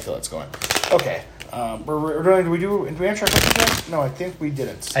 that's where I feel it's going. Okay. We're doing. Did we answer our question yet? No, I think we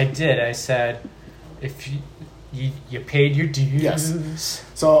didn't. I did. I said, if you paid your dues. Yes.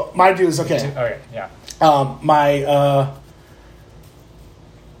 So my dues. Okay. Okay. Yeah.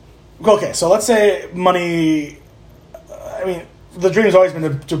 Okay, so let's say money. I mean, the dream's always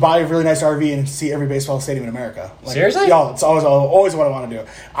been to buy a really nice RV and see every baseball stadium in America. Like, Seriously? Y'all, it's always what I want to do.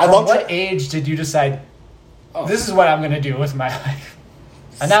 I From love what age did you decide? Oh. This is what I'm going to do with my life,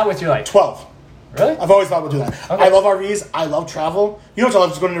 and not with your life. 12. Really? I've always thought about doing that. Okay. I love RVs. I love travel. You know what I love?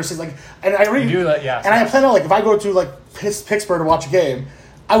 Just going to cities. Like, and I really You do that, yeah. And I plan on like if I go to like Pittsburgh to watch a game,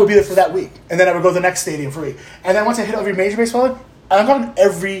 I would be there for that week, and then I would go to the next stadium for a week, and then once I hit every major baseball league, and I'm talking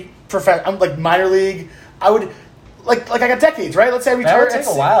every I'm like minor league. I would like I got decades, right? Let's say I retired. would take at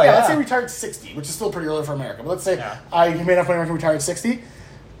a while, Let's say yeah. I retired at 60, which is still pretty early for America. But let's say Yeah. I made enough money to retire at 60.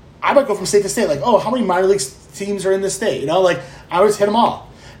 I might go from state to state. Like, oh, how many minor league teams are in this state? You know, like I would just hit them all,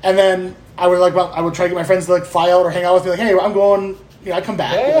 and then I would I would try to get my friends to like fly out or hang out with me. Like, hey, I'm going. You know, I come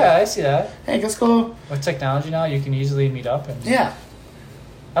back. you know. Yeah, I see that. Hey, let's go. With technology now, you can easily meet up, and Yeah.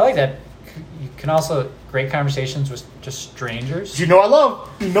 I like that. You can also great conversations with just strangers. You know I love.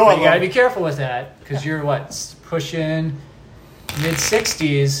 You know But I you got to love. be careful with that because you're pushing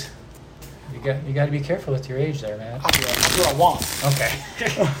mid-60s. You got to be careful with your age there, man. I'll do what I want.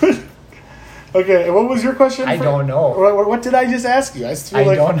 Okay. Okay, and what was your question? I don't know. What did I just ask you? I just feel I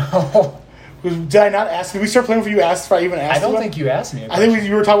like, don't know. Did I not ask you? We start playing before you asked if I even asked I don't you? think you asked me. I think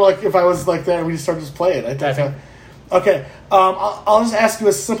you were talking about like if I was like that and we just started just playing. I think. Okay, I'll just ask you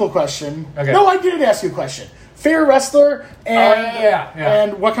a simple question. Okay. No, I didn't ask you a question. Favorite wrestler and yeah.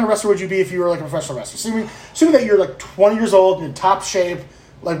 and what kind of wrestler would you be if you were like a professional wrestler? Assuming that you're like 20 years old and in top shape,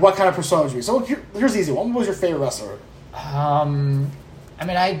 like what kind of persona would you be? So here's the easy one. What was your favorite wrestler? I mean,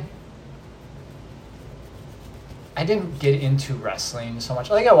 I didn't get into wrestling so much.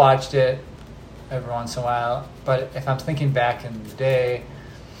 Like I watched it every once in a while, but if I'm thinking back in the day,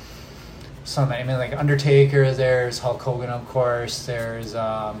 like Undertaker, there's Hulk Hogan, of course. There's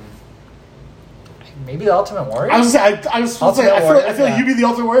maybe the Ultimate Warrior. I was gonna say, I feel like you'd be the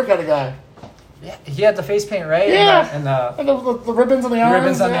Ultimate Warrior kind of guy. Yeah, he had the face paint, right? Yeah. And the ribbons on the arms.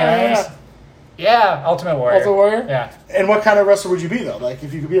 ribbons on the arms. Yeah. Yeah, Ultimate Warrior. Ultimate Warrior? Yeah. And what kind of wrestler would you be though? Like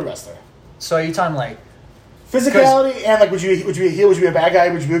if you could be a wrestler? So are you talking like Physicality and like, would you be a heel? Would you be a bad guy?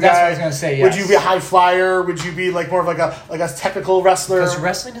 Would you be a guy? That's what I was gonna say, Would yes. you be a high flyer? Would you be like more of like a technical wrestler? Because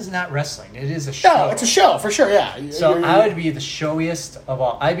wrestling is not wrestling; it is a show. No, it's a show for sure. Yeah. So I would be the showiest of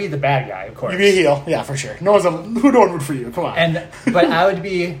all. I'd be the bad guy, of course. You'd be a heel, yeah, for sure. No one would root for you. Come on. But I would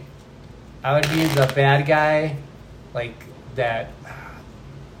be the bad guy, like that,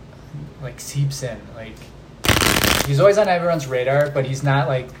 like seeps in. Like he's always on everyone's radar, but he's not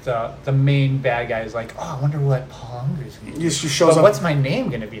like the main bad guy. Who's like, oh, I wonder what Paul Hunger's gonna do. He shows up. What's my name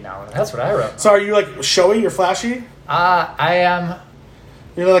gonna be now? That's what I wrote. So are you like showy? You're flashy. I am.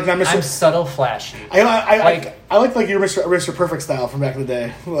 You're like not Mr. I'm subtle, flashy. I like your Mr. Perfect style from back in the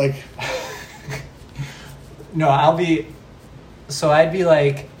day. Like, no, I'd be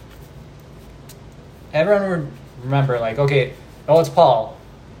like, everyone would remember, like, okay, oh, it's Paul.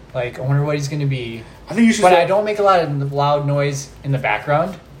 Like, I wonder what he's going to be. I think you should. But I don't make a lot of loud noise in the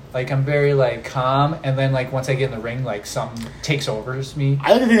background. Like, I'm very, like, calm. And then, like, once I get in the ring, like, something takes over me.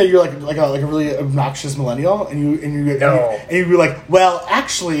 I like to think that you're like a really obnoxious millennial, and you'd be like, well,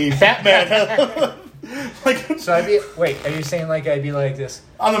 actually, Batman. Like, so I'd be, wait, are you saying, like, I'd be like this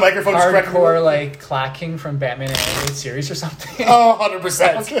on the microphone, just hardcore, like, clacking from Batman animated series or something? Oh,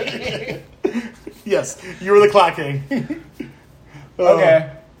 100%. Okay. Yes, you were the clacking.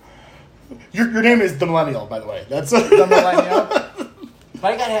 Okay. Your name is the Millennial, by the way. That's the Millennial.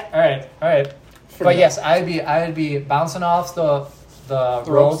 But I got all right. But yes, I'd be bouncing off the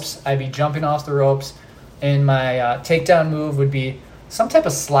ropes. I'd be jumping off the ropes, and my takedown move would be some type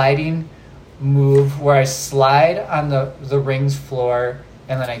of sliding move where I slide on the ring's floor,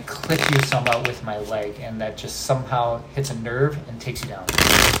 and then I clip you somehow with my leg, and that just somehow hits a nerve and takes you down.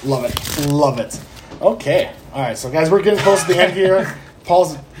 Love it. Okay, all right. So guys, we're getting close to the end here.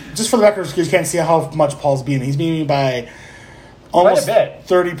 Paul's, just for the record, because you can't see how much Paul's beating me. He's beating me by almost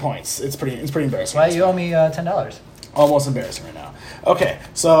 30 points. It's pretty embarrassing. Why you owe me $10? Almost embarrassing right now. Okay,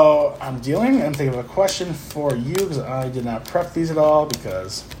 so I'm thinking of a question for you because I did not prep these at all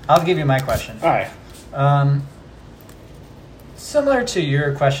because... I'll give you my question. All right. Similar to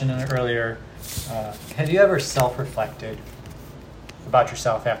your question earlier, have you ever self-reflected about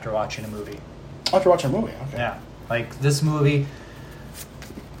yourself after watching a movie? After watching a movie, okay. Yeah. Like, this movie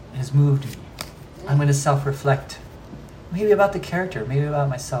has moved me. I'm going to self-reflect. Maybe about the character, maybe about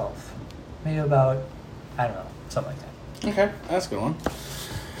myself, maybe about, I don't know, something like that. Okay, that's a good one.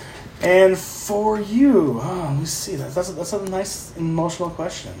 And for you, let me see. That's a nice emotional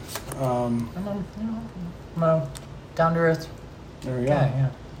question. I'm a down to earth. There we go. Yeah.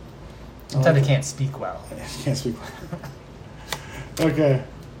 Sometimes I can't speak well. You can't speak well. Okay.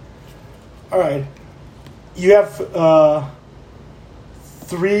 All right. You have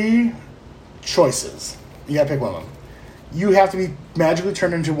 3 choices. You gotta pick one of them. You have to be magically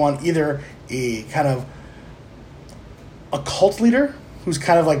turned into one, either a kind of a cult leader who's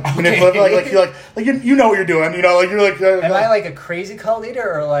kind of like manipulative, like you know what you're doing, you know, like you're like. Am I like a crazy cult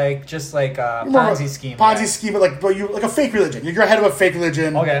leader or like just like a Ponzi scheme? Ponzi scheme, but you like a fake religion. You're head of a fake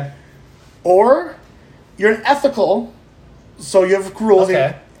religion. Okay. Or you're an ethical, so you have rules.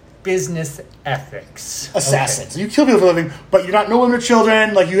 Okay. Business ethics. Assassin. Okay. So you kill people for a living, but you're not no women or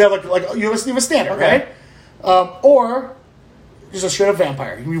children. Like you have you have a standard, okay. Right? Or just a straight up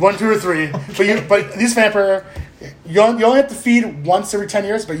vampire. You can be 1, 2, or 3. But this vampire, you only have to feed once every 10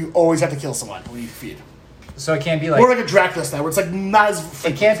 years, but you always have to kill someone when you feed. So it can't be like more like a Dracula style, where it's like not as.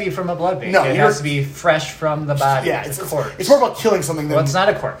 It can't be from a blood bank. No, it has to be fresh from the body. Yeah, it's a corpse. It's more about killing something than. Well, it's not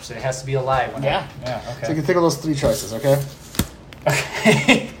a corpse. It has to be alive. Yeah. Okay. So you can think of those 3 choices, okay?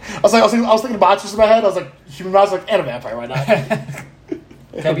 Okay. I was thinking monsters in my head. I was like human monster, and a vampire. Why not?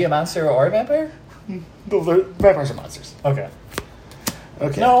 Can I be a monster or a vampire? No, vampires are monsters. Okay.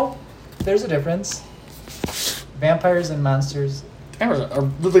 Okay. No, there's a difference. Vampires and monsters. Vampires are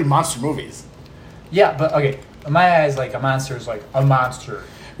literally monster movies. Yeah, but okay. In my eyes, like a monster is like a monster.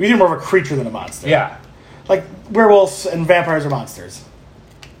 We need more of a creature than a monster. Yeah. Like werewolves and vampires are monsters.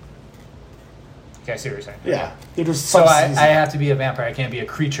 Okay, I see what you're saying. Yeah. They're just so I have to be a vampire. I can't be a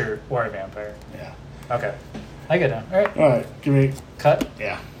creature or a vampire. Yeah. Okay. I get it. All right. All right. Give me. Cut.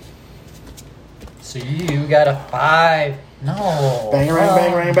 Yeah. So you got a 5. No.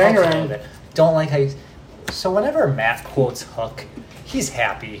 Bangarang. Don't like how you... So whenever Matt quotes Hook, he's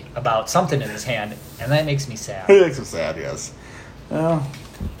happy about something in his hand, and that makes me sad. It makes him sad, yes. Well.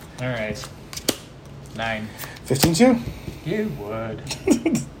 All right. 9. 15-2. You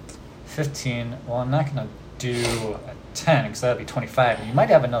would. 15. Well, I'm not going to do a 10, because that would be 25. And you might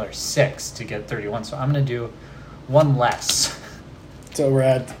have another 6 to get 31, so I'm going to do 1 less. So we're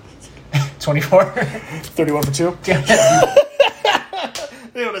at... 24. 31 for 2? Damn it.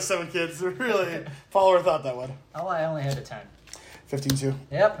 They don't have 7 kids. Really, follower thought that one. Oh, I only had a 10. 15-2.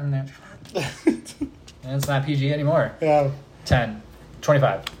 Yep, and then and it's not PG anymore. Yeah. 10,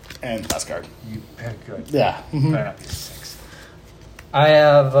 25. And last card. You very good. Yeah. Mm-hmm. Better not be 6. I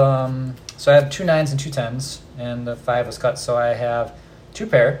have so I have 2 9s and 2 10s, and the 5 was cut, so I have 2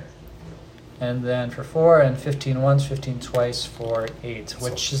 pair. And then for 4 and 15 once, 15 twice for 8,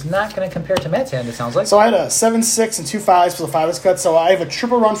 which is not going to compare to Matt's hand, it sounds like. So I had a 7 6 and 2 5s for the 5 is cut. So I have a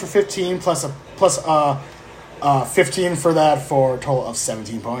triple run for 15 plus 15 for that for a total of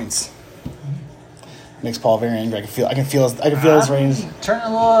 17 points. Makes Paul very angry. I can feel his range. Turning a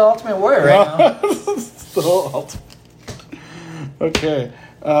little Ultimate Warrior right now. The whole ultimate. Okay.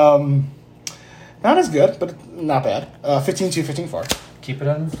 Not as good, but not bad. 15-2, 15-4. Keep it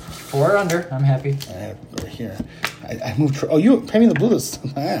on 4 under. I'm happy. Right here. I moved. You pay me the blue list.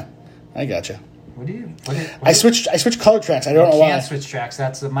 I gotcha. I switched color tracks. I don't know why. You can't switch tracks.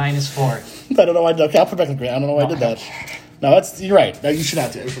 That's a -4. I don't know why. Okay, I'll put it back in the green. I don't know why I did that. No, you're right. No, you should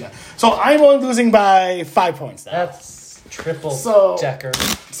not do it. So I'm only losing by 5 points now. That's triple decker.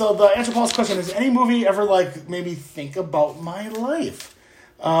 So the answer to Paul's question is: any movie ever made me think about my life?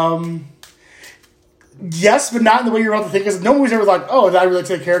 Yes, but not in the way you're about to think. Because no movie's ever like, oh, did I relate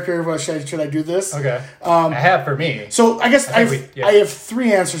to the character? Should I do this? Okay. I have for me. So I guess I have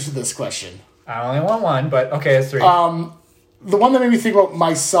 3 answers to this question. I only want 1, but okay, it's 3. The one that made me think about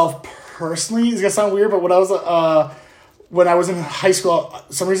myself personally is gonna sound weird, but when I was in high school,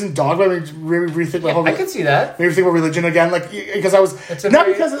 some reason dog made me really rethink my whole. I could see that. Made me think about religion again, because I was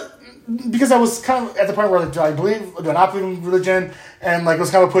because I was kind of at the point where do I not believe in religion, and it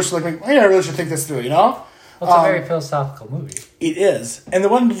was kind of a push to I really should think this through, Well, it's a very philosophical movie. It is, and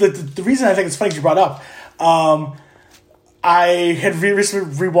the reason I think it's funny you brought up. I had recently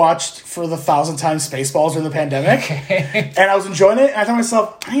rewatched for the 1,000th time Spaceballs during the pandemic, and I was enjoying it. And I thought to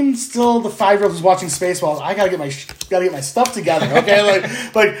myself, I'm still the 5-year-old who's watching Spaceballs. I gotta get my stuff together, okay?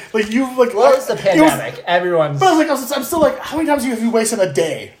 Well, it's the pandemic. Everyone's. But I'm still how many times have you wasted a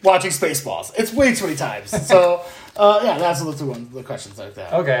day watching Spaceballs? It's way too many times. So that's the questions like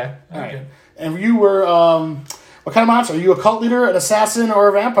that. Okay. All right. And you were what kind of monster? Are you a cult leader, an assassin, or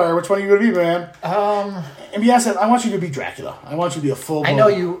a vampire? Which one are you gonna be, man? And yes, I want you to be Dracula. I want you to be a full. I know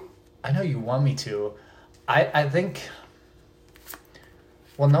you want me to. I think.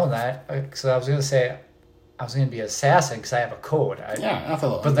 Well, no, because I was gonna say, I was gonna be assassin because I have a code. I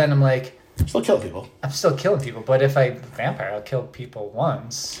feel. But then I'm like, still kill people. I'm still killing people, but if I vampire, I'll kill people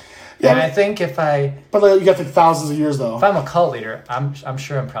once. Yeah, and I think if I. But you got thousands of years though. If I'm a cult leader, I'm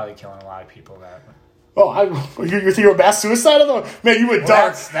sure I'm probably killing a lot of people that. Oh, you think you're a mass suicide? Man, you went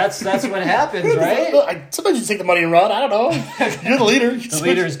dark. That's what happens, right? Sometimes you take the money and run. I don't know. You're the leader. The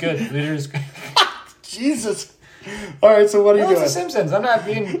leader is good. The leader is good. Jesus. All right, so what are you doing? It's The Simpsons. I'm not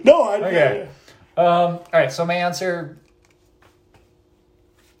being... No, I... Okay. All right, so my answer...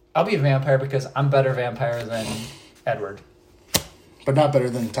 I'll be a vampire because I'm better vampire than Edward. But not better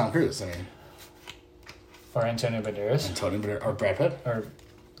than Tom Cruise, Or Antonio Banderas. Or Brad Pitt.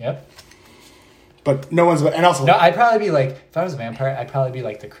 Yep. But no one's... And also... No, I'd probably be if I was a vampire, I'd probably be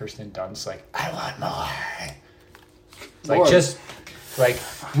the Kirsten Dunst, I want more.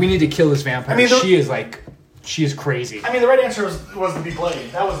 We need to kill this vampire. She is crazy. The right answer was to be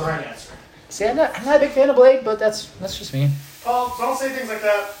Blade. That was the right answer. See, I'm not a big fan of Blade, but that's just me. Oh, don't say things like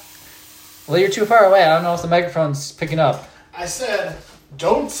that. Well, you're too far away. I don't know if the microphone's picking up. I said,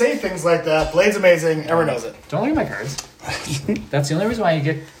 don't say things like that. Blade's amazing. Everyone knows it. Don't look at my cards. That's the only reason why you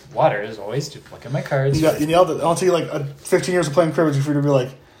get water is always to look at my cards. You nailed it. I'll take you 15 years of playing cribbage for you to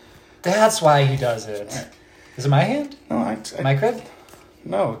be that's why he does it. Right. Is it my hand? No, my crib?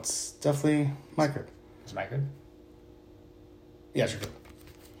 No, it's definitely my crib. Is it my crib? Yeah, it's your crib.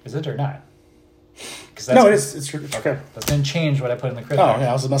 Is it or not? No, it is. It's your crib. That's going to change what I put in the crib. Oh, yeah,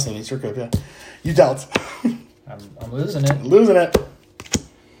 I was messing with you. It's your crib, yeah. You dealt. I'm losing it. Losing it.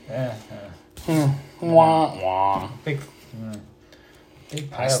 Yeah. Wah, wah. Big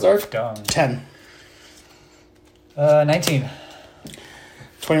pile start? of dung. 10. 19.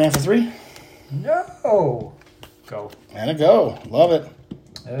 29 for 3? No. Go. And a go. Love it.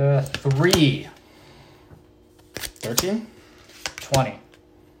 3. 13? 20.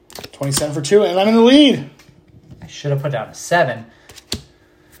 27 for 2, and I'm in the lead. I should have put down a 7.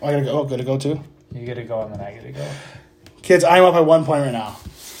 Oh, I gotta go. Gotta go too? You gotta go, and then I gotta go. Kids, I'm up by 1 point right now.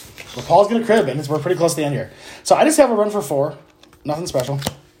 But Paul's gonna crib, and we're pretty close to the end here. So I just have a run for 4. Nothing special.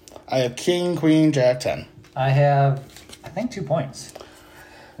 I have King, Queen, Jack, 10. I have, I think, 2 points.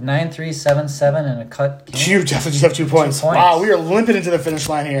 9, 3, 7, 7, and a cut king. You definitely just have 2 points. 2 points. Wow, we are limping into the finish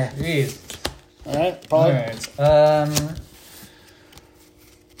line here. Jeez. All right, Paul. All right.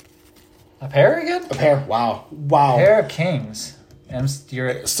 A pair again? A pair. Wow. Wow. Pair of kings. And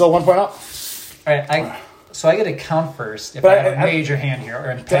you're Still 1 point up. all right. So I get to count first if But I have a major hand here, or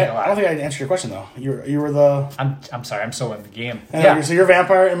I'm I paying a lot. don't think I answered your question though. You were the. I'm sorry. I'm so in the game. Yeah. So you're a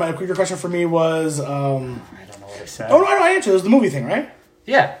vampire, and your question for me was. I don't know what I said. Oh no! I answered. It was the movie thing, right?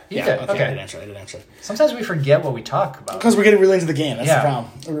 Yeah, you did. Okay. Okay. I did answer. Sometimes we forget what we talk about. Because we're getting really into the game. That's the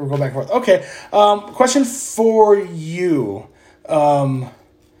problem. We'll go back and forth. Okay. Question for you.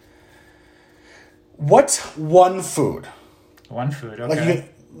 What's one food? One food. Like Okay. you can,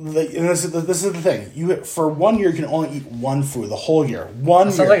 and this is the thing. You for 1 year you can only eat one food the whole year. One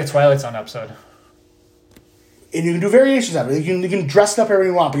That year. sounds like a Twilight Zone episode. And you can do variations of it. You can dress it up however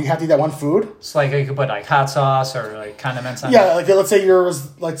you want, but you have to eat that one food. It's like you could put like hot sauce or like condiments on Yeah, like let's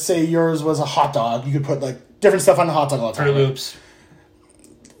say yours was a hot dog. You could put like different stuff on the hot dog all the time. Fruit Loops.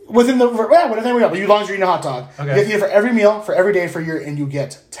 Within the whatever we know, but as long as you're eating a hot dog, Okay. you have to eat it for every meal, for every day, for a year, and you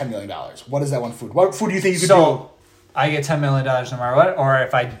get $10 million. What is that one food? What food do you think you could So I get $10 million no matter what, or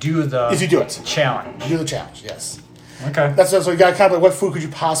if I do the If you do it. challenge. do? Do the challenge, yes. Okay. So you got to kind of like what food could you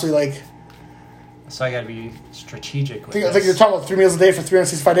possibly like? So I got to be strategic with I this. think you're talking about 3 meals a day for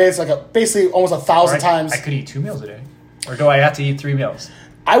 365 days, like basically almost 1,000 times. I could eat 2 meals a day, or do I have to eat 3 meals?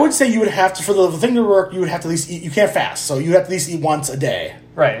 I would say you would have to, for the thing to work, you would have to at least eat. You can't fast, so you have to at least eat once a day.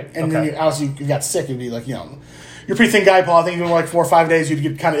 Right. And okay. then obviously you got sick, you'd be like, you're a pretty thin guy, Paul. I think even like 4 or 5 days, you'd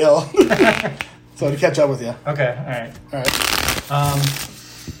get kind of ill. So to catch up with you. Okay. All right. All right.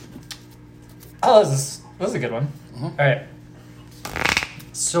 Oh, this is a good one. Mm-hmm. All right.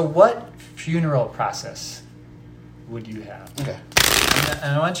 So, what funeral process would you have? Okay.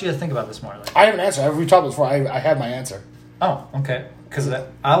 And I want you to think about this more. Like, I have an answer. We talked before. I had my answer. oh, okay. Because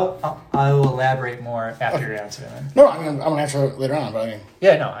I will elaborate more after your answer. Then. No, I mean, I'm going to answer it later on, but I mean,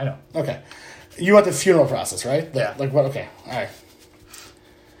 Yeah. No, I know. okay. You want the funeral process, right? Yeah. Like what? Okay. All right.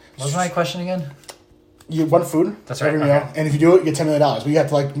 What was my question again? You one food. That's right, Every meal, okay. and if you do it, you get $10 million. But you have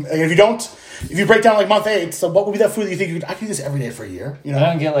to if you break down like month 8, so what would be that food that you think I could do this every day for a year? You I know?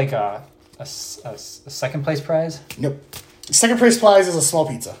 don't get like a second place prize. Nope. Second place prize is a small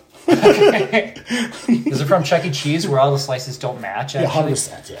pizza. Is it from Chuck E. Cheese where all the slices don't match? Yeah, Actually,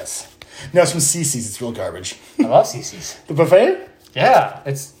 100%. Yes. No, it's from CC's. It's real garbage. I love CC's. The buffet. Yeah,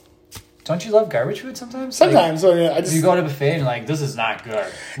 it's. Don't you love garbage food sometimes? Sometimes, so yeah, I Like, just you go to a buffet and like, this is not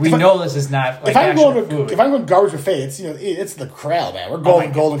good. We know this is not like if I'm actual going to food. if I'm going garbage buffet, it's the Corral, man. We're my golden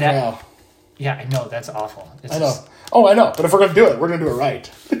God, golden that- Corral. Yeah, I know that's awful. It's I know. just- Oh, I know. But if we're gonna do it, we're gonna do it right.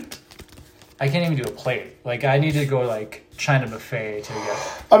 I can't even do a plate. Like I need to go like China buffet to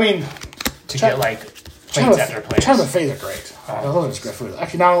I mean, get like plates at their place. China buffets are great. Those are just great food.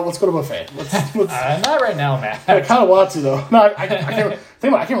 Actually, now let's go to buffet. Let's Not right now, man. I kind of want to though. No, I can't.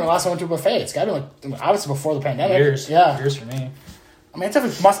 Think about it, I can't remember the last time I went to a buffet. It's got to be like obviously before the pandemic. Years, Yeah. years for me. I mean,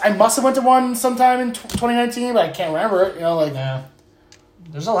 I must have went to one sometime in 2019, but I can't remember it. Yeah.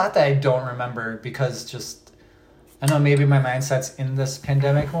 There's a lot that I don't remember because just I don't know, maybe my mindset's in this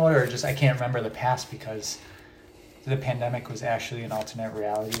pandemic mode, or just I can't remember the past because the pandemic was actually an alternate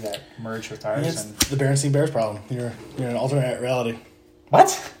reality that merged with ours. It's And the Berenstain Bears problem. You're in an alternate reality.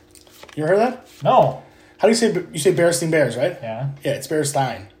 what? You ever heard that? No. How do you say Berenstain Bears, right? Yeah. Yeah, it's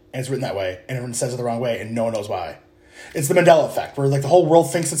Bearstein, and it's written that way, and everyone says it the wrong way, and no one knows why. It's the Mandela effect, where like the whole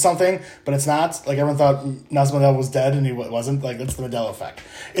world thinks it's something, but it's not. Like everyone thought Nelson Mandela was dead, and he wasn't. Like that's the Mandela effect.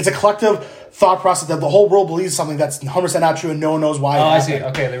 It's a collective thought process that the whole world believes something that's 100% not true, and no one knows why. Oh, it I see.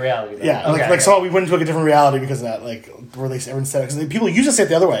 happened. Okay, the reality. Then. Yeah, okay, like somehow we went into a different reality because of that. Like where they everyone said it because people used to say it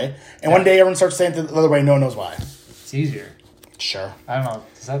the other way, and one day everyone starts saying it the other way, and no one knows why. It's easier. Sure. I don't know.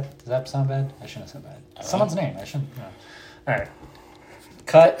 Does that sound bad? I shouldn't have said bad. Someone's name. I shouldn't. No. All right.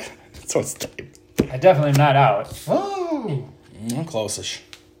 Cut. So it's typed. I definitely am not out. Woo! I'm close-ish.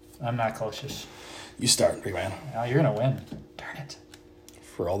 I'm not closest. You start, big man. Now you're gonna win. Darn it.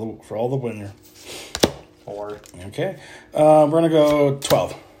 For all the winner. 4. Okay. We're gonna go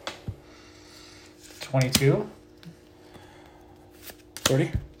 12. 22.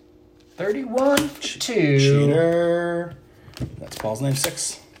 30. 31 for 2. Cheater. That's Paul's name.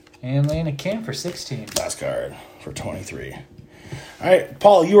 6. And Lena Kim for 16. Last card for 23. All right,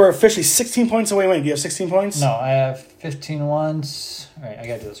 Paul, you are officially 16 points away. Wait, do you have 16 points? No, I have 15 once. All right, I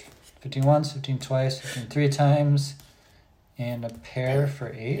gotta do this. 15 once, 15 twice, 15 3 times, and a pair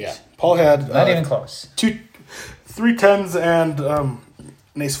for 8. Yeah. Paul had Not even close. 3 10s and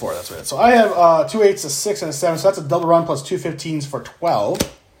an ace 4. That's right. So I have 2 8s, a 6, and a 7. So that's a double run plus 2 15s for 12.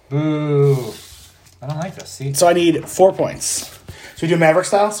 Boo. I don't like this. See? So I need 4 points. So we do Maverick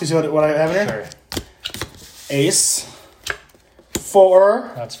style. So you see what I have in here? Sure. Ace.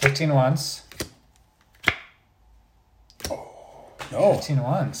 4. That's 15 once. No. 15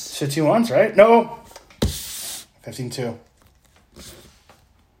 once. 15 once, right? No. 15-2.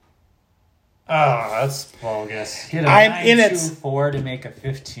 Oh, that's bogus. He had a I'm in it. 9-2-4 to make a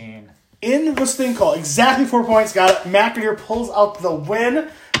 15. In this thing called exactly 4 points. Got it. McInerney pulls out the win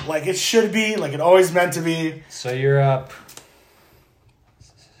like it should be, like it always meant to be. So you're up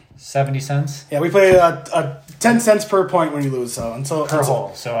 70 cents? Yeah, we play a 10 cents per point when you lose. So until Per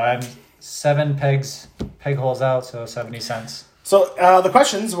hole. So I'm 7 peg holes out, so 70 cents. So the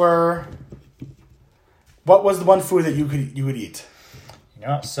questions were, what was the one food that you would eat? You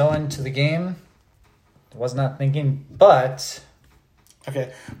know, so into the game, was not thinking, but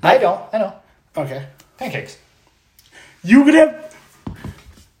Okay. I know. Okay. Pancakes. You could have.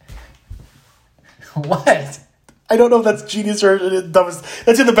 What? I don't know if that's genius or dumbest.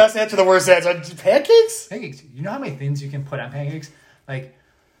 That's the best answer, the worst answer. Pancakes? Pancakes. You know how many things you can put on pancakes? Like,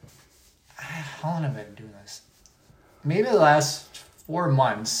 how long have I been doing this? Maybe the last 4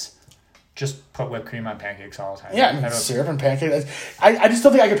 months, just put whipped cream on pancakes all the time. Yeah, I mean, syrup and pancakes. I just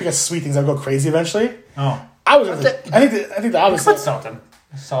don't think I could pick a sweet things. I'd go crazy eventually. Oh. I think the opposite. Put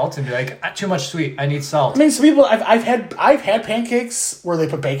salt and be like, too much sweet. I need salt. I mean, some people I've had pancakes where they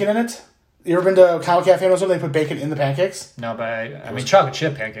put bacon in it. You ever been to Cow Cafe or something? They put bacon in the pancakes. No, but I mean chocolate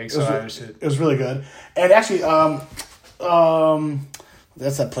chip pancakes. It was really good. And actually,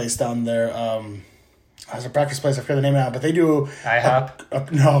 that's that place down there. There's a breakfast place. I forget the name now, but they do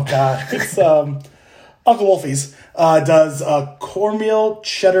IHOP. No, God, it's Uncle Wolfie's does cornmeal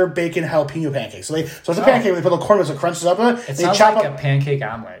cheddar bacon jalapeno pancakes. So it's a pancake. They put a little cornmeal so it crunches up in it. It They sounds chop like up. a pancake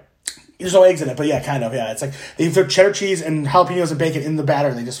omelet. There's no eggs in it, but yeah, kind of, yeah. It's like they put cheddar cheese and jalapenos and bacon in the batter,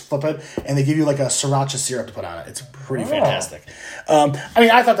 and they just flip it, and they give you like a sriracha syrup to put on it. It's pretty fantastic. I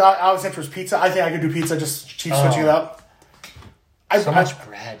mean, I thought I was interested was pizza. I think I could do pizza, just keep switching it up. So much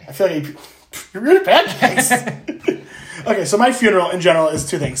bread. I feel like you're really pancakes. Okay, so my funeral in general is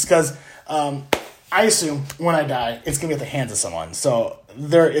 2 things, because I assume when I die, it's going to be at the hands of someone. So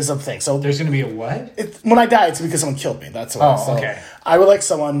there is a thing. So there's going to be a what? When I die, it's because someone killed me. That's why. Oh, okay. I would like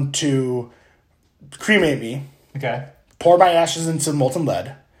someone to cremate me, Okay. pour my ashes into molten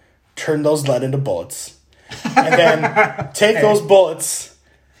lead, turn those lead into bullets, and then take those bullets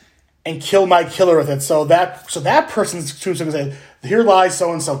and kill my killer with it. So that person's tombstone going to say, "Here lies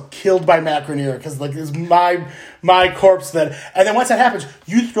so and so killed by Matt Grenier," because like it's my corpse. And then once that happens,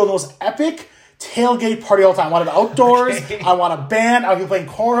 you throw the most epic tailgate party all the time. I want it outdoors. Okay. I want a band. I want people playing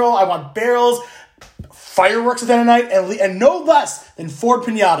cornhole. I want barrels, fireworks at the end of the night, and no less than 4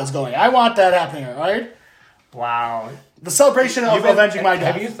 pinatas going. I want that happening, all right? Wow. The celebration of avenging my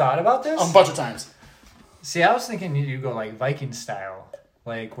death. Have you thought about this? A bunch of times. See, I was thinking you go like Viking style,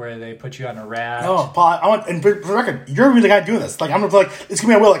 like where they put you on a raft. No, Paul, I want, and for the record, you're really the guy doing this. Like, I'm gonna be like, it's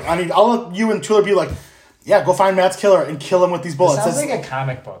gonna be my will. Like, I'll let you and Tuller be like, yeah, go find Matt's killer and kill him with these bullets. It sounds like a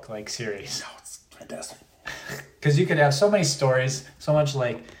comic book, like series. No, it's fantastic. Because you could have so many stories, so much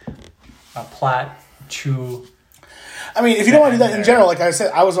like a plot to. I mean, if you don't want to do that in general, like I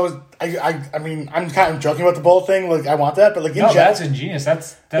said, I was always, I mean, I'm kind of joking about the bullet thing. Like, I want that, but like in general, that's ingenious.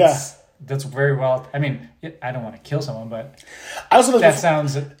 That's very well. I mean, I don't want to kill someone, but I also that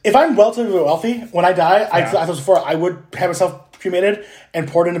sounds. If I'm relatively wealthy, when I die, I thought before I would have myself cremated and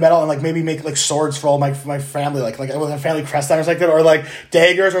poured into metal and like maybe make like swords for all my family, like with a family crest on or something, or like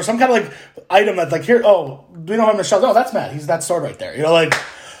daggers or some kind of like item that's like here. Oh, we don't have him in the shelf. No, that's Matt. He's that sword right there. You know, like.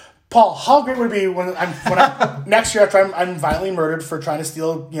 Paul, how great would it be when I next year after I'm violently murdered for trying to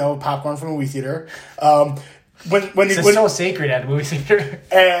steal popcorn from a movie theater? It's so sacred at a movie theater.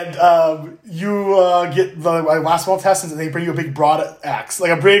 And you get the last small intestines, and they bring you a big broad axe,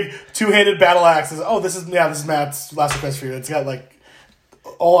 like a big 2-handed battle axe. This is Matt's last request for you. It's got like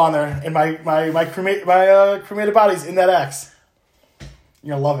all on there, and my cremated body's in that axe.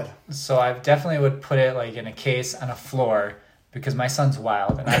 You're gonna love it. So I definitely would put it like in a case on a floor. Because my son's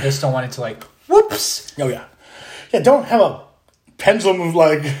wild, and I just don't want it to like, whoops. Oh yeah, don't have a pendulum move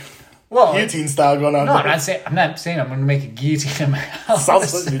like guillotine style going on. No, I'm not saying I'm going to make a guillotine in my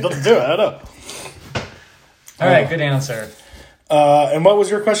house. You don't do it. I don't know. All right, good answer. And what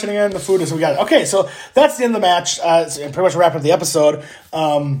was your question again? The food is we got. Okay, so that's the end of the match. And pretty much wrap up the episode.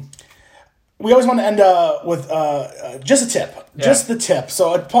 We always want to end with just a tip. Yeah. Just the tip.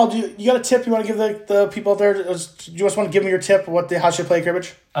 So, Paul, you got a tip you want to give the people out there? Do you just want to give them your tip? How should you play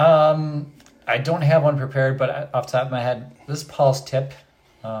cribbage? I don't have one prepared, but off the top of my head, this is Paul's tip.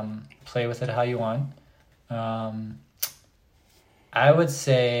 Play with it how you want. I would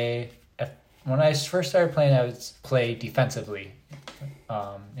say when I first started playing, I would play defensively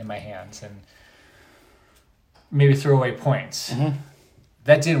in my hands and maybe throw away points. Mm-hmm.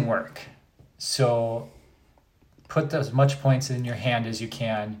 That didn't work. So put as much points in your hand as you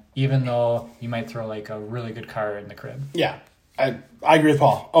can, even though you might throw like a really good card in the crib. Yeah, I agree with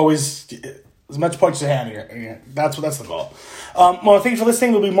Paul. Always as much points as you have here. That's the goal. Well, thank you for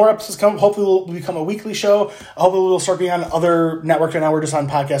listening. There'll be more episodes coming. Hopefully, we'll become a weekly show. Hopefully, we'll start being on other networks. Right now, we're just on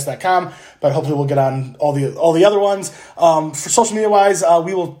podcast.com, but hopefully, we'll get on all the other ones. For social media wise,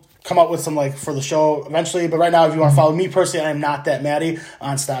 we will come up with some for the show eventually. But right now, if you want to follow me personally, I am Not That Maddie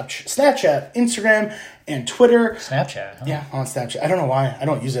on Snapchat, Instagram, and Twitter. Snapchat, huh? Yeah, on Snapchat. I don't know why. I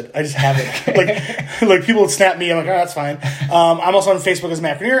don't use it. I just have it. like people would snap me. I'm like, oh, that's fine. I'm also on Facebook as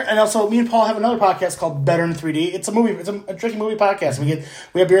Matt Grenier. And also, me and Paul have another podcast called Better in 3D. It's a movie. It's a drinking movie podcast.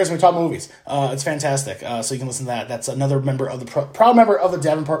 We have beers and we talk movies. It's fantastic. So you can listen to that. That's another member of the proud member of the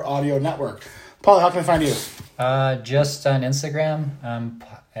Davenport Audio Network. Paul, how can I find you? Just on Instagram,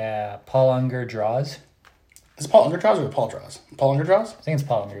 Paul Unger Draws. Is it Paul Unger Draws or Paul Draws? Paul Unger Draws? I think it's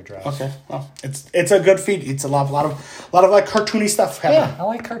Paul Unger Draws. Okay, well, it's a good feed. It's a lot of like cartoony stuff happening. Yeah, I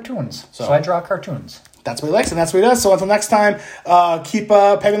like cartoons, so I draw cartoons. That's what he likes, and that's what he does. So until next time, keep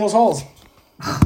pegging those holes.